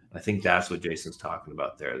level. I think that's what Jason's talking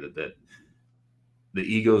about there, that the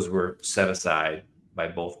egos were set aside by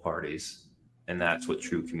both parties. And that's what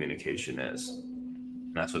true communication is.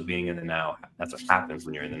 And that's what being in the now, that's what happens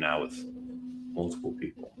when you're in the now with multiple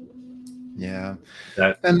people. Yeah.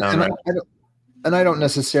 I don't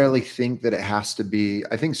necessarily think that it has to be,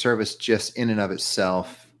 I think service just in and of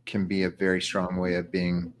itself can be a very strong way of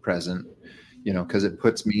being present, because it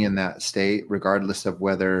puts me in that state regardless of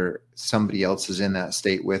whether somebody else is in that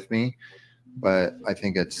state with me. But I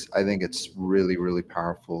think it's really, really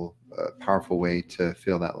powerful way to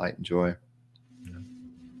feel that light and joy.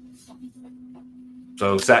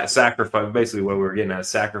 So sacrifice, basically what we're getting at,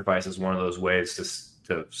 sacrifice is one of those ways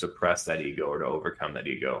to suppress that ego or to overcome that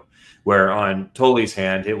ego. Where on Tully's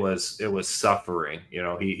hand, it was suffering.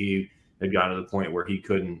 He had gotten to the point where he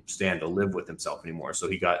couldn't stand to live with himself anymore. So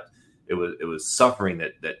it was suffering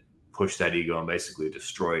that pushed that ego and basically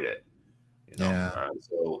destroyed it. Yeah.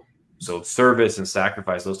 So service and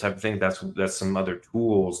sacrifice, those type of things, that's some other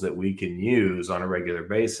tools that we can use on a regular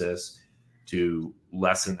basis to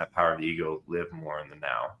lessen that power of the ego, live more in the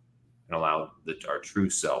now, and allow our true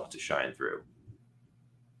self to shine through.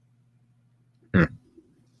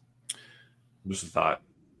 Just a thought.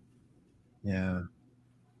 Yeah.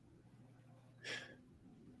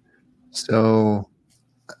 So,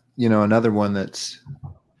 another one that's,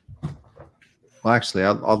 well, actually,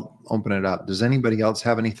 I'll open it up. Does anybody else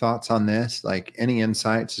have any thoughts on this? Like any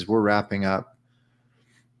insights as we're wrapping up,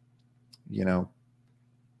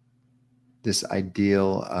 this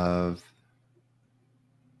ideal of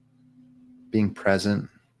being present,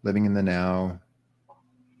 living in the now,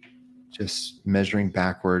 just measuring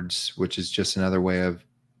backwards, which is just another way of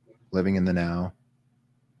living in the now.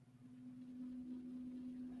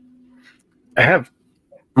 I have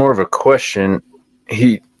more of a question.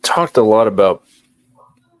 He talked a lot about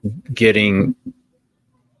getting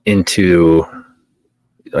into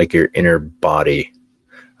like your inner body.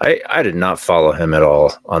 I did not follow him at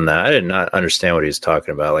all on that. I did not understand what he was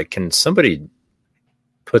talking about. Like, can somebody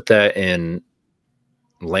put that in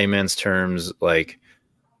layman's terms? Like,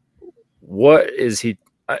 what is he?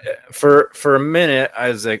 For a minute, I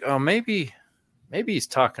was like, oh, maybe he's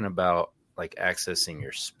talking about like accessing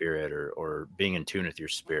your spirit or being in tune with your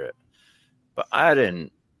spirit. But I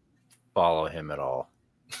didn't follow him at all.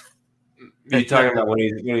 You're talking about when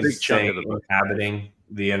he's saying inhabiting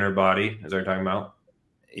the inner body? Is that what you're talking about?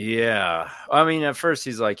 Yeah. I mean, at first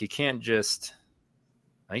he's like, you can't just,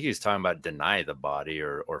 I think he was talking about deny the body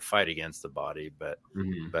or fight against the body, but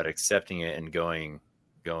accepting it and going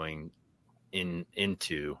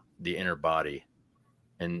into the inner body.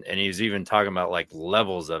 And he's even talking about like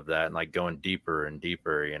levels of that and like going deeper and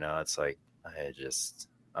deeper, you know. It's like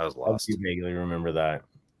I was lost. You vaguely remember that.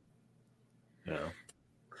 You know.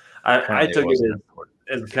 I took it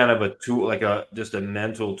as kind of a tool, like just a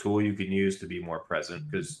mental tool you can use to be more present,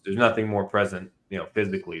 because there's nothing more present, you know,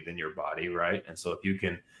 physically than your body, right? And so if you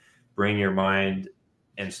can bring your mind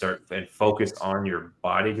and start and focus on your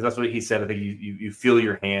body, because that's what he said. I think you feel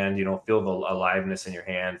your hand, you know, feel the aliveness in your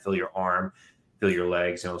hand, feel your arm, feel your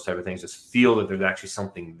legs, you know, those type of things. Just feel that there's actually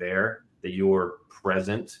something there, that you're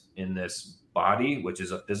present in this body, which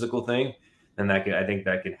is a physical thing. And I think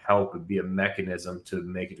that can help be a mechanism to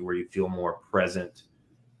make it to where you feel more present,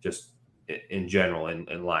 just in general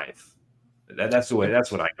in life. That's what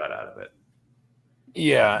I got out of it.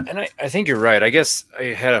 Yeah, and I think you're right. I guess I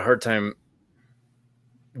had a hard time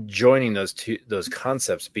joining those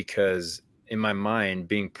concepts, because in my mind,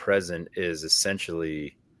 being present is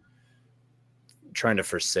essentially trying to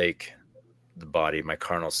forsake the body, my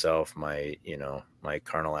carnal self, my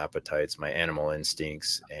carnal appetites, my animal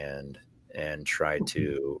instincts, and try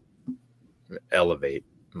to elevate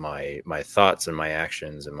my thoughts and my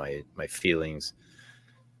actions and my feelings.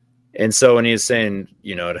 And so when he was saying,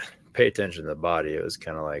 you know, to pay attention to the body, it was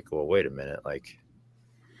kind of like, well, wait a minute. Like,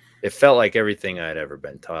 it felt like everything I'd ever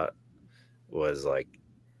been taught was like,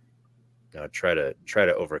 you know, try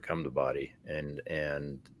to overcome the body and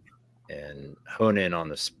hone in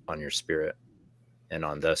on your spirit and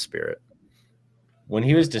on the spirit. When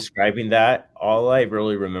he was describing that, all I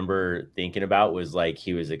really remember thinking about was like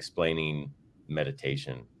he was explaining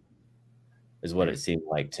meditation, is what it seemed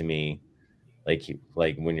like to me.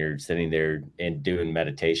 Like when you're sitting there and doing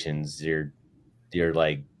meditations, you're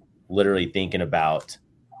like literally thinking about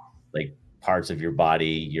like parts of your body,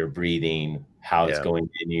 your breathing, how it's going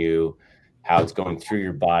in you, how it's going through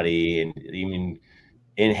your body, and even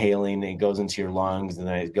inhaling, it goes into your lungs, and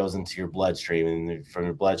then it goes into your bloodstream, and from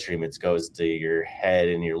your bloodstream it goes to your head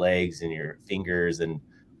and your legs and your fingers, and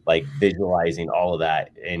like visualizing all of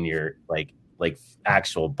that in your like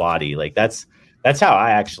actual body. Like that's how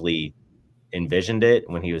I actually envisioned it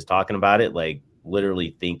when he was talking about it, like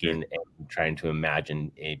literally thinking and trying to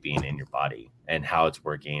imagine it being in your body and how it's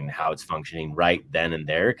working, how it's functioning right then and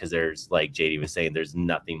there, because there's, like JD was saying, there's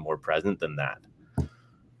nothing more present than that.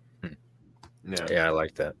 Yeah, I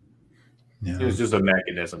like that. Yeah. It was just a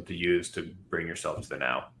mechanism to use to bring yourself to the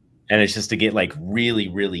now. And it's just to get like really,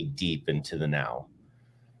 really deep into the now.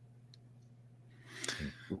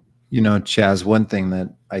 You know, Chaz, one thing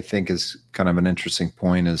that I think is kind of an interesting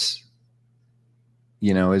point is,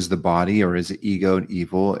 you know, is the body, or is it ego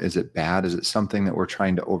evil? Is it bad? Is it something that we're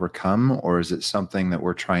trying to overcome, or is it something that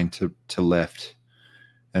we're trying to lift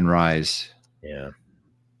and rise? Yeah.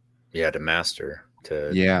 Yeah. To master,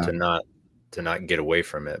 to not get away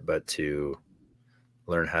from it, but to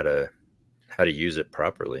learn how to use it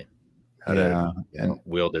properly, how to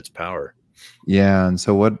wield its power. Yeah. And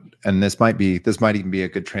so this might even be a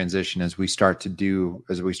good transition as we start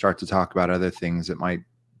to talk about other things that might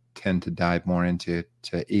tend to dive more into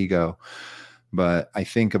ego. But I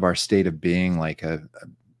think of our state of being like a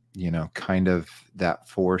kind of that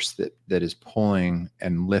force that is pulling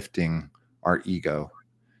and lifting our ego.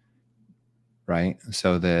 Right.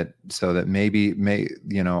 So that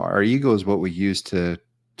our ego is what we use to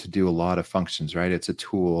do a lot of functions, right? It's a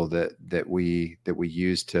tool that we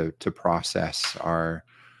use to process our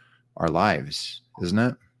lives, isn't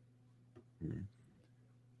it?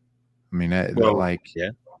 I mean,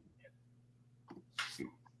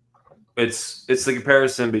 it's the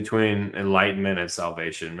comparison between enlightenment and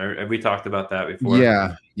salvation. Have we talked about that before?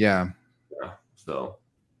 Yeah. So,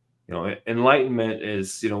 you know, enlightenment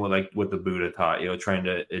is, you know, like what the Buddha taught, you know,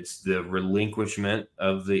 it's the relinquishment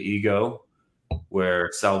of the ego, where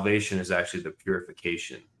salvation is actually the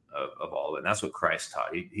purification of all of it. And that's what Christ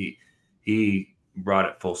taught. He he brought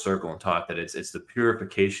it full circle and taught that it's the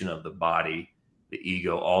purification of the body, the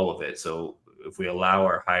ego, all of it. So if we allow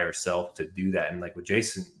our higher self to do that, and like what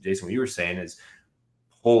Jason, what you were saying is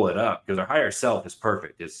pull it up, because our higher self is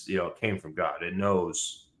perfect. It's, it came from God. It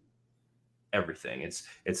knows everything.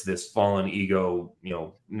 It's this fallen ego,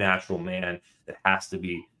 natural man that has to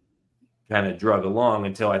be kind of drug along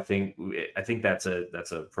until I think that's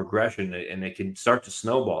a progression, and it can start to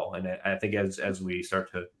snowball. And I think as we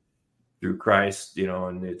start to, through Christ,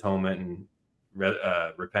 and the atonement and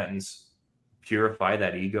repentance, purify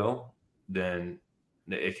that ego, then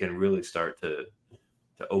it can really start to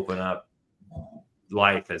open up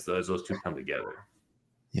life as those two come together.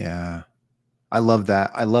 Yeah. I love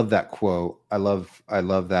that. I love that quote. I love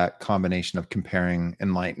that combination of comparing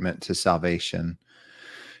enlightenment to salvation.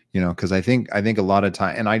 Because I think a lot of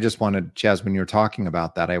time, and I just wanted, Chaz, when you were talking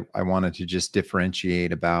about that, I wanted to just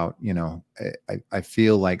differentiate about, I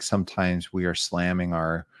feel like sometimes we are slamming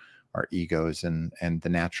our egos and the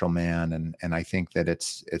natural man. And I think that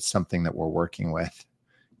it's something that we're working with,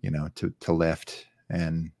 to lift,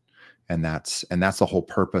 and that's the whole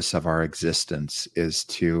purpose of our existence, is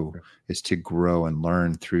to grow and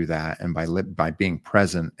learn through that. And by being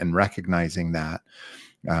present and recognizing that,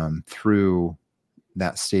 through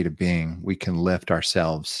that state of being, we can lift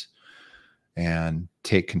ourselves and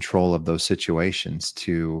take control of those situations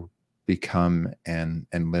to become and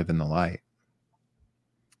live in the light.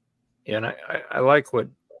 Yeah, and I like what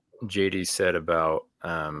JD said about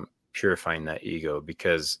purifying that ego,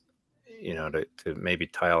 because to maybe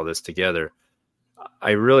tie all this together,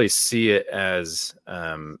 I really see it as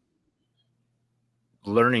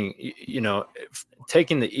learning,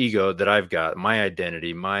 taking the ego that I've got, my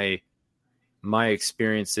identity, my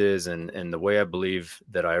experiences, and the way I believe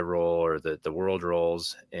that I roll, or that the world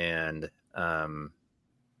rolls, and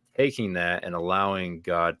taking that and allowing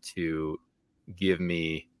God to give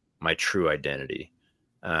me my true identity.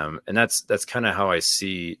 And that's kind of how I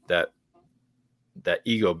see that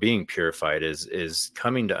ego being purified, is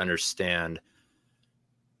coming to understand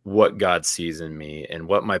what God sees in me and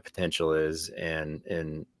what my potential is.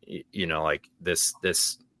 And like this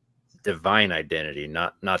divine identity,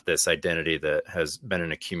 not this identity that has been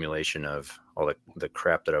an accumulation of all the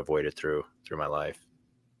crap that I've waded through my life.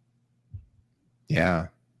 Yeah.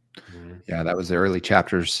 Yeah. That was the early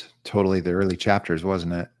chapters,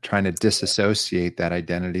 wasn't it? Trying to disassociate that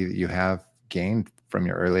identity that you have gained from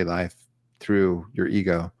your early life through your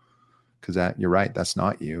ego. Because you're right. That's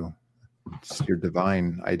not you. It's your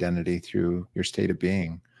divine identity through your state of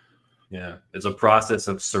being. Yeah, it's a process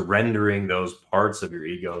of surrendering those parts of your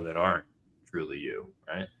ego that aren't truly you,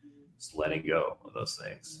 right? Just letting go of those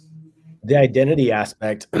things. The identity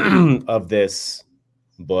aspect of this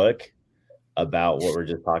book, about what we're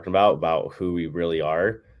just talking about who we really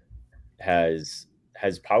are, has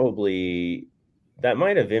probably, that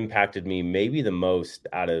might have impacted me maybe the most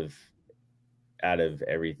out of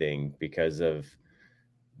everything, because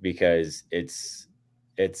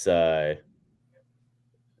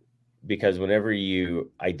because whenever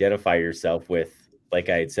you identify yourself with, like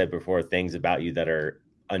I had said before, things about you that are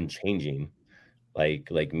unchanging,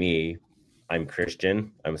 like me, I'm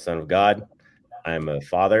Christian, I'm a son of God, I'm a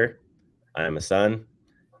father, I'm a son,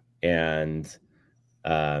 and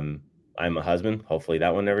I'm a husband. Hopefully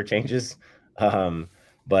that one never changes.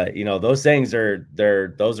 But those things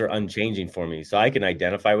those are unchanging for me. So I can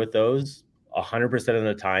identify with those 100% of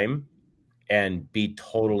the time and be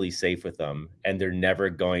totally safe with them. And they're never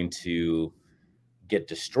going to get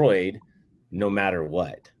destroyed no matter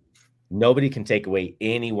what. Nobody can take away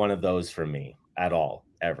any one of those from me at all,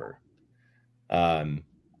 ever.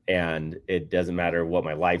 And it doesn't matter what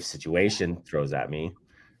my life situation throws at me.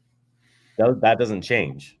 That doesn't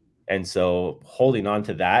change. And so holding on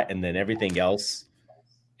to that, and then everything else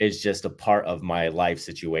is just a part of my life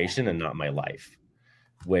situation and not my life,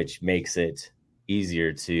 which makes it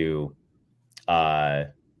easier to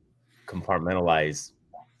compartmentalize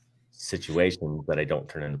situations that I don't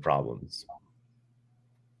turn into problems.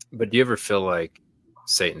 But do you ever feel like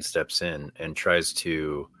Satan steps in and tries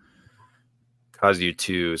to cause you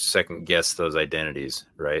to second guess those identities,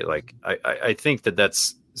 right? Like I think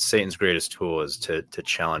that's Satan's greatest tool, is to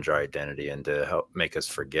challenge our identity and to help make us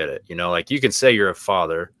forget it. Like you can say you're a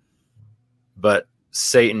father, but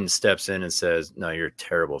Satan steps in and says, no, you're a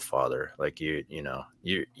terrible father. Like you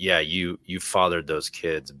fathered those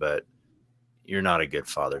kids, but you're not a good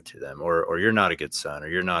father to them, or you're not a good son, or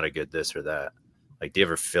you're not a good this or that. Like, do you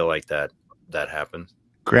ever feel like that happens?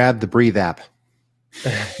 Grab the Breathe app.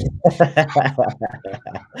 Yeah,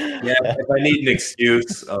 if I need an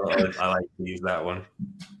excuse, I like to use that one.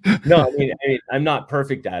 No, I mean, I'm not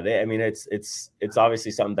perfect at it. I mean, it's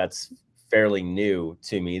obviously something that's fairly new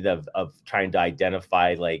to me of trying to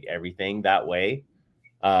identify like everything that way.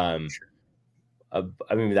 I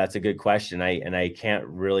mean, that's a good question. I can't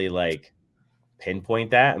really like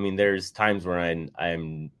pinpoint that. I mean, there's times where I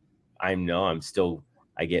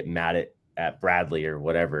get mad at Bradley or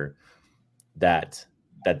whatever but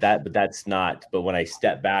that's not. But when I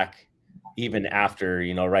step back, even after,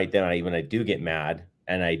 right then, I do get mad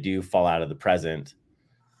and I do fall out of the present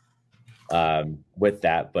with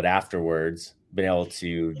that. But afterwards, been able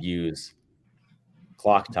to use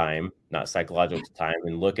clock time, not psychological time,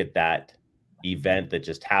 and look at that event that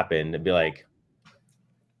just happened and be like,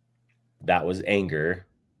 that was anger,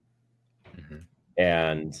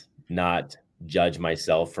 and not judge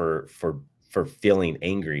myself for feeling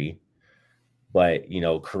angry, but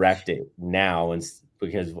correct it now. And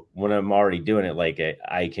because when I'm already doing it, like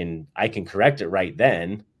I can correct it right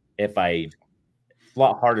then. It's a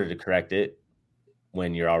lot harder to correct it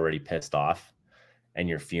when you're already pissed off and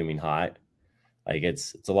you're fuming hot. Like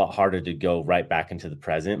it's a lot harder to go right back into the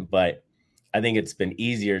present. But I think it's been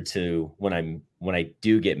easier to when I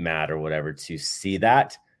do get mad or whatever, to see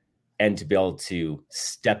that and to be able to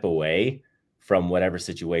step away from whatever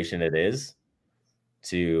situation it is.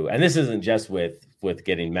 And this isn't just with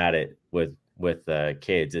getting mad at with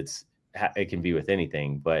kids. It can be with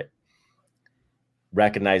anything, but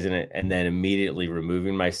recognizing it and then immediately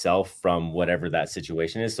removing myself from whatever that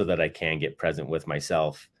situation is so that I can get present with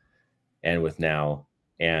myself and with now,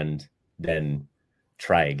 and then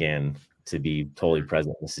try again to be totally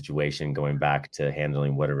present in the situation, going back to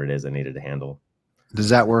handling whatever it is I needed to handle. Does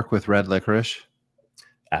that work with red licorice?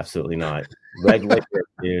 Absolutely not. Red licorice,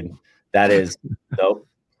 dude. That is nope.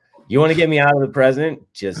 You want to get me out of the present?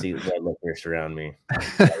 Just eat red licorice around me.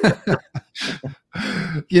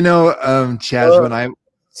 Chaz, when I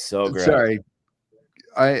so great. Sorry,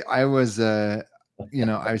 I was I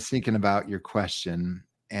was thinking about your question,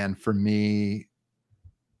 and for me,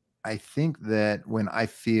 I think that when I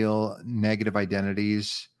feel negative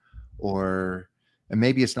identities, and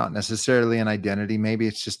maybe it's not necessarily an identity, maybe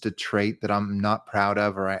it's just a trait that I'm not proud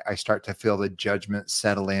of, or I start to feel the judgment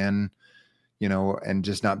settle in, and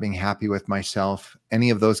just not being happy with myself,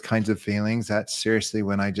 any of those kinds of feelings, that's seriously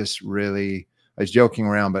when I was joking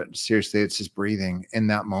around, but seriously, it's just breathing in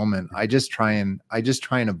that moment. I just try and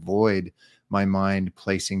avoid my mind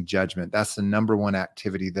placing judgment. That's the number one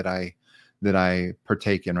activity that I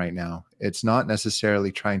partake in right now. It's not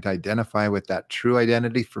necessarily trying to identify with that true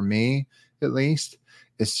identity, for me, at least.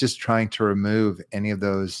 It's just trying to remove any of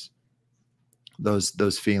those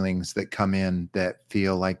feelings that come in that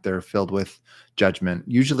feel like they're filled with judgment.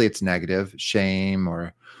 Usually it's negative, shame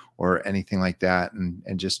or anything like that,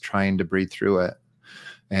 and just trying to breathe through it.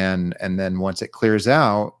 And then once it clears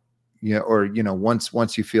out,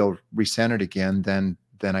 once you feel recentered again, then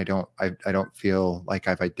I don't feel like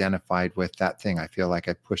I've identified with that thing. I feel like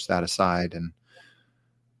I pushed that aside. And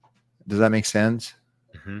does that make sense?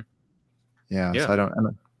 Mm-hmm. Yeah. So I don't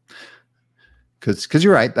because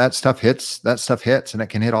you're right. That stuff hits, and it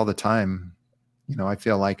can hit all the time. I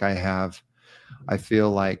feel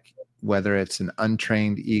like whether it's an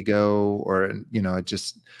untrained ego or,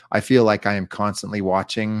 I feel like I am constantly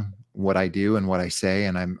watching what I do and what I say,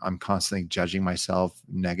 and I'm constantly judging myself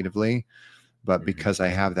negatively. But because I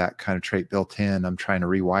have that kind of trait built in, I'm trying to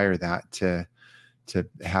rewire that to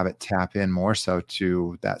have it tap in more so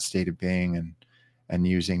to that state of being, and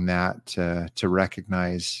using that to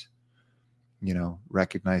recognize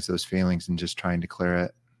those feelings and just trying to clear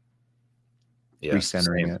it. Yeah,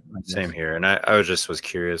 recentering it. Same here. And I was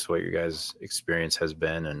curious what your guys' experience has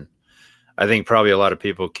been. And I think probably a lot of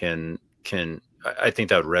people I think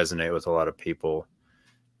that would resonate with a lot of people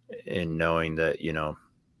in knowing that,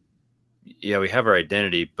 we have our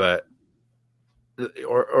identity, but,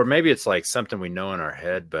 or maybe it's like something we know in our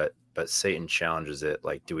head, but Satan challenges it.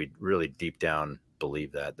 Like, do we really deep down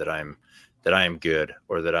believe that I am good,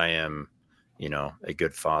 or that I am, a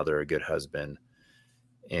good father, a good husband?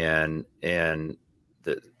 And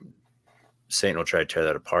Satan will try to tear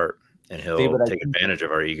that apart, and he'll take advantage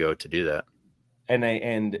of our ego to do that. And I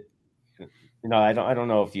don't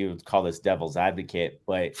know if you would call this devil's advocate,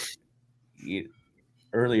 but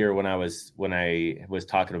earlier when I was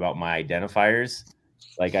talking about my identifiers,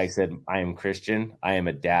 like I said, I am Christian, I am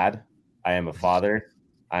a dad, I am a father,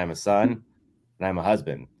 I am a son, and I'm a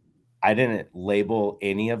husband. I didn't label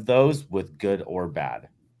any of those with good or bad.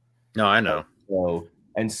 No, I know.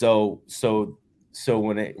 So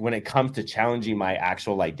when it comes to challenging my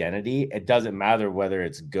actual identity, it doesn't matter whether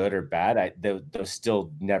it's good or bad. They'll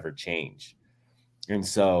still never change. And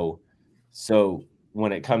so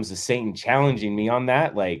when it comes to Satan challenging me on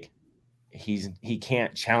that, like he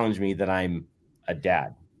can't challenge me that I'm a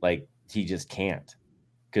dad. Like he just can't,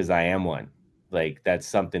 because I am one. Like that's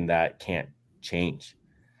something that can't change.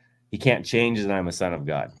 He can't change that I'm a son of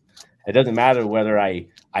God. It doesn't matter whether I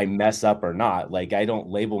mess up or not. Like I don't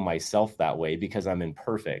label myself that way because I'm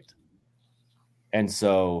imperfect. And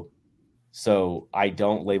so I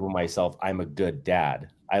don't label myself I'm a good dad.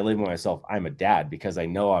 I label myself I'm a dad because I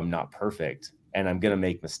know I'm not perfect and I'm going to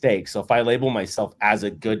make mistakes. So if I label myself as a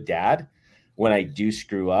good dad, when I do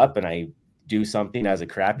screw up and I do something as a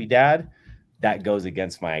crappy dad, that goes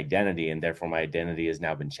against my identity, and therefore my identity has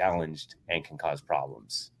now been challenged and can cause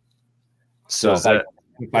problems. So is there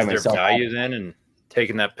value then in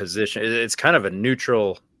taking that position? It's kind of a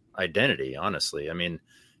neutral identity, honestly. I mean,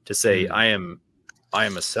 to say I am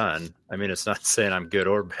a son. I mean, it's not saying I'm good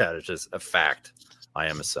or bad. It's just a fact. I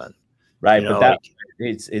am a son. Right. But that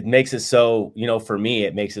it makes it so, for me,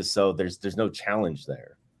 it makes it so there's no challenge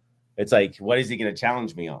there. It's like, what is he going to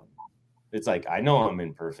challenge me on? It's like, I know I'm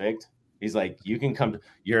imperfect. He's like,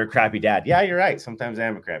 you're a crappy dad. Yeah, you're right. Sometimes I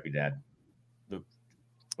am a crappy dad.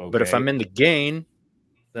 Okay. But if I'm in the gain,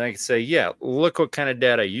 then I can say, yeah, look what kind of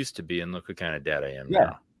dad I used to be and look what kind of dad I am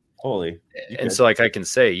now. Totally. And so like I can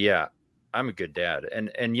say, yeah, I'm a good dad.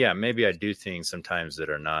 And yeah, maybe I do things sometimes that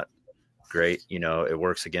are not great. It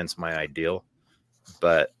works against my ideal.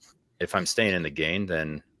 But if I'm staying in the gain,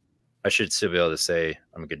 then I should still be able to say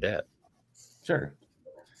I'm a good dad. Sure.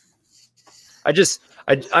 I guess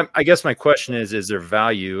my question is there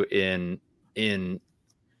value in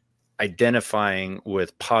identifying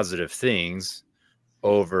with positive things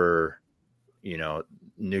over,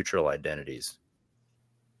 neutral identities?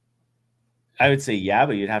 I would say, yeah,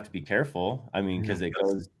 but you'd have to be careful. I mean, because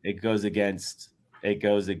it's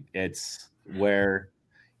where,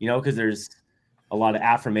 because there's a lot of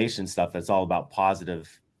affirmation stuff that's all about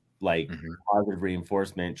positive, positive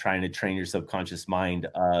reinforcement, trying to train your subconscious mind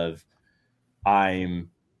of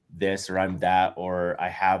I'm this or I'm that, or I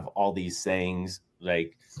have all these things.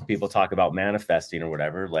 Like people talk about manifesting or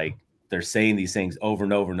whatever, like they're saying these things over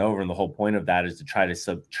and over and over. And the whole point of that is to try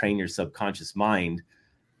to train your subconscious mind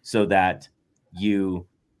so that you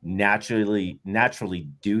naturally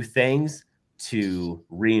do things to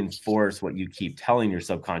reinforce what you keep telling your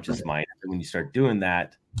subconscious mind. And when you start doing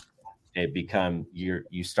that,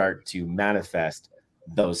 you start to manifest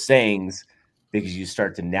those sayings because you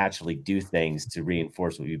start to naturally do things to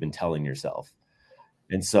reinforce what you've been telling yourself.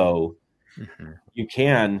 And so you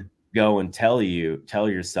can go and tell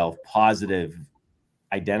yourself positive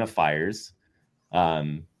identifiers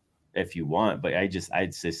if you want, but I'd just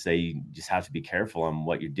say you just have to be careful on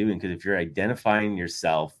what you're doing, because if you're identifying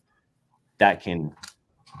yourself that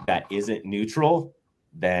isn't neutral,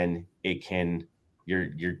 then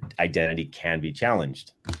your identity can be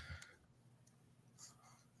challenged.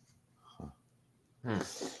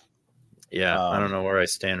 Yeah, I don't know where I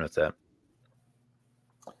stand with that.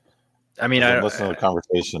 I mean, I listen to the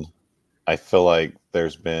conversation. I feel like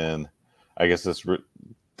there's been, I guess, this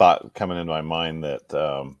thought coming into my mind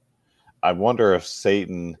that I wonder if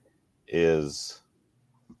Satan is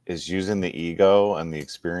using the ego and the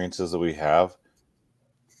experiences that we have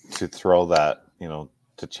to throw that, to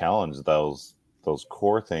challenge those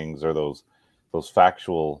core things or those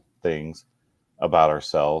factual things about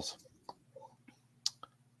ourselves.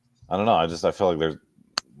 I don't know. I feel like there's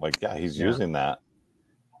he's using that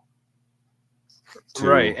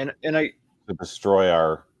to destroy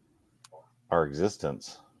our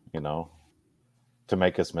existence, to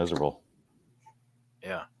make us miserable.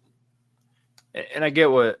 Yeah. And I get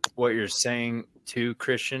what you're saying too,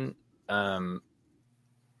 Christian. But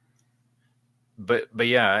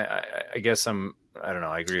yeah, I guess I don't know.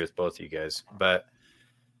 I agree with both of you guys, but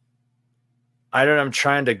I'm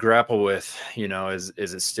trying to grapple with, is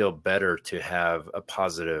it still better to have a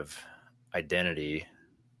positive identity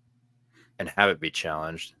and have it be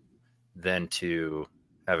challenged than to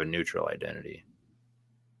have a neutral identity?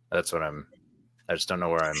 That's what I just don't know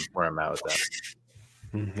where I'm at with that.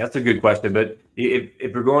 That's a good question. But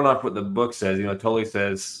if we're going off what the book says, it totally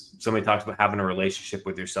says, somebody talks about having a relationship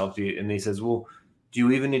with yourself. And he says, well, do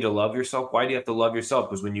you even need to love yourself? Why do you have to love yourself?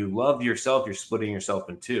 Because when you love yourself, you're splitting yourself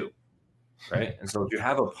in two. Right. And so if you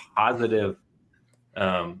have a positive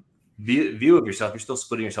view of yourself, you're still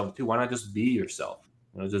splitting yourself in two. Why not just be yourself?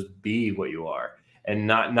 Just be what you are and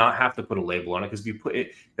not have to put a label on it. Because if you put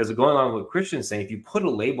it, because going on with Christian's saying, if you put a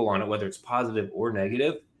label on it, whether it's positive or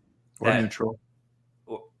negative or neutral,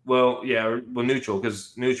 Well, yeah, well, neutral,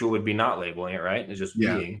 because neutral would be not labeling it, right? It's just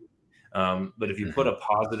being. But if you put a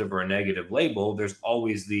positive or a negative label, there's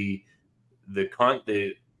always the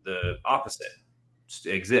opposite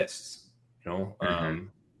exists, you know.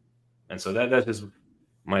 And so that's just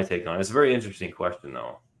my take on it. It's a very interesting question,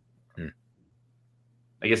 though.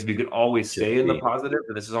 I guess if you could always stay in the positive,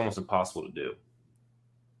 but this is almost impossible to do.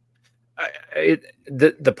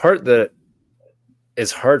 The part that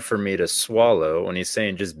is hard for me to swallow when he's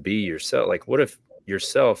saying just be yourself. Like, what if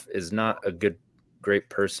yourself is not a great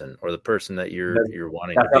person, or the person that you're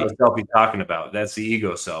wanting to be? That's the self he's talking about. That's the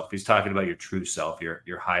ego self. He's talking about your true self,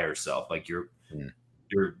 your higher self, like your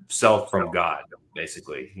self from God,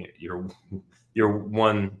 basically. You're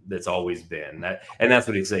one that's always been that, and that's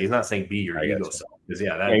what he's saying. He's not saying be your ego self, because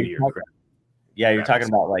that'd be your crap. Yeah, you're talking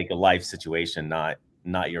about like a life situation, not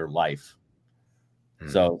your life.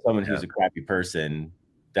 So someone who's a crappy person,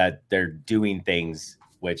 that they're doing things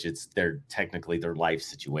which they're technically their life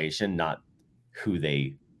situation, not who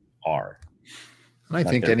they are. And I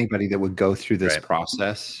think anybody that would go through this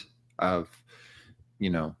process of,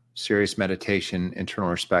 serious meditation, internal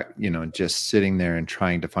respect, just sitting there and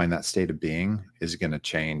trying to find that state of being is going to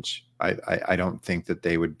change. I don't think that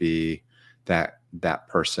they would be that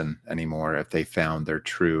person anymore if they found their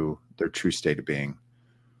true state of being.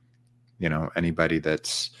 Anybody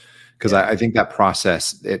that's, because I think that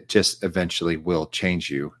process, it just eventually will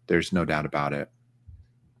change you. There's no doubt about it.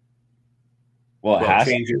 Well, it has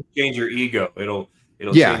change your ego. It'll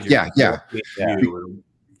change your ego.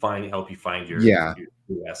 It'll help you find your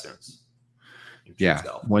true essence. Your true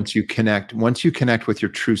self. Once you connect with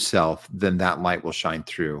your true self, then that light will shine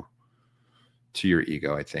through to your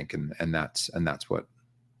ego, I think, and that's what.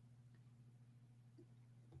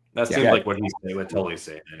 That seems like what he's saying, what Tully's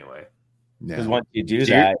saying anyway. Because once you do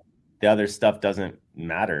that, the other stuff doesn't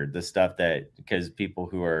matter. The stuff because people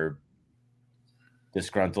who are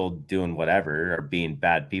disgruntled doing whatever or being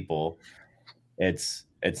bad people, it's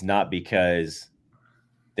not because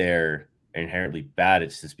they're inherently bad.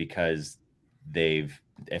 It's just because I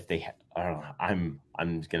don't know.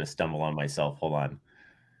 I'm gonna stumble on myself. Hold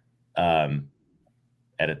on.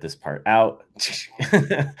 Edit this part out.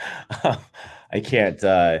 I can't.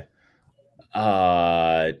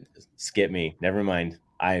 Skip me. Never mind.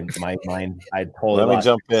 My mind. I totally. Let me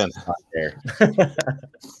jump in. There.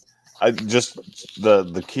 I just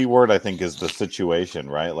the key word I think is the situation,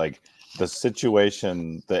 right? Like the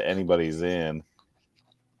situation that anybody's in,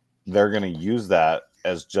 they're going to use that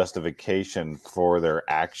as justification for their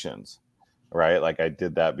actions, right? Like I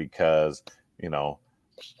did that because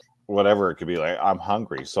whatever it could be. Like I'm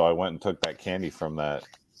hungry, so I went and took that candy from that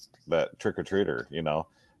trick or treater,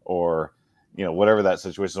 or whatever that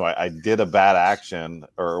situation. So I did a bad action,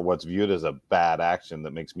 or what's viewed as a bad action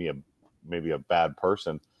that makes me maybe a bad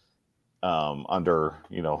person under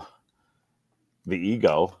the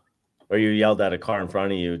ego. Or you yelled at a car in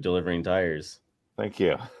front of you delivering tires. Thank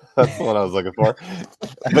you. That's what I was looking for.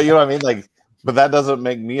 But you know what I mean? Like, but that doesn't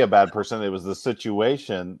make me a bad person. It was the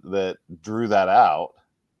situation that drew that out.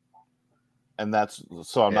 And that's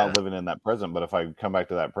so I'm not living in that present. But if I come back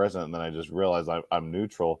to that present and then I just realize I'm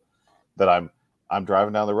neutral, that I'm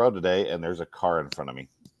driving down the road today and there's a car in front of me.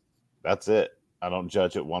 That's it. I don't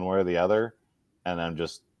judge it one way or the other, and I'm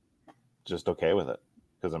just okay with it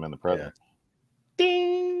because I'm in the present.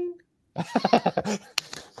 Ding.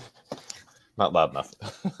 Not loud enough.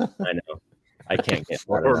 I know. I can't get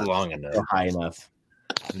or long enough. Or high enough.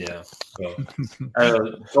 Yeah. So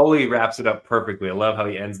Foley wraps it up perfectly. I love how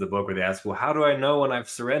he ends the book where they ask, well, how do I know when I've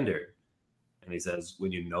surrendered? And he says,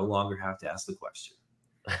 when you no longer have to ask the question.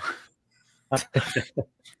 I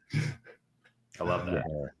love that.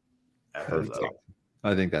 Yeah.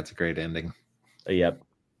 I think that's a great ending. Yep.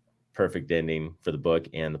 Perfect ending for the book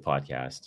and the podcast.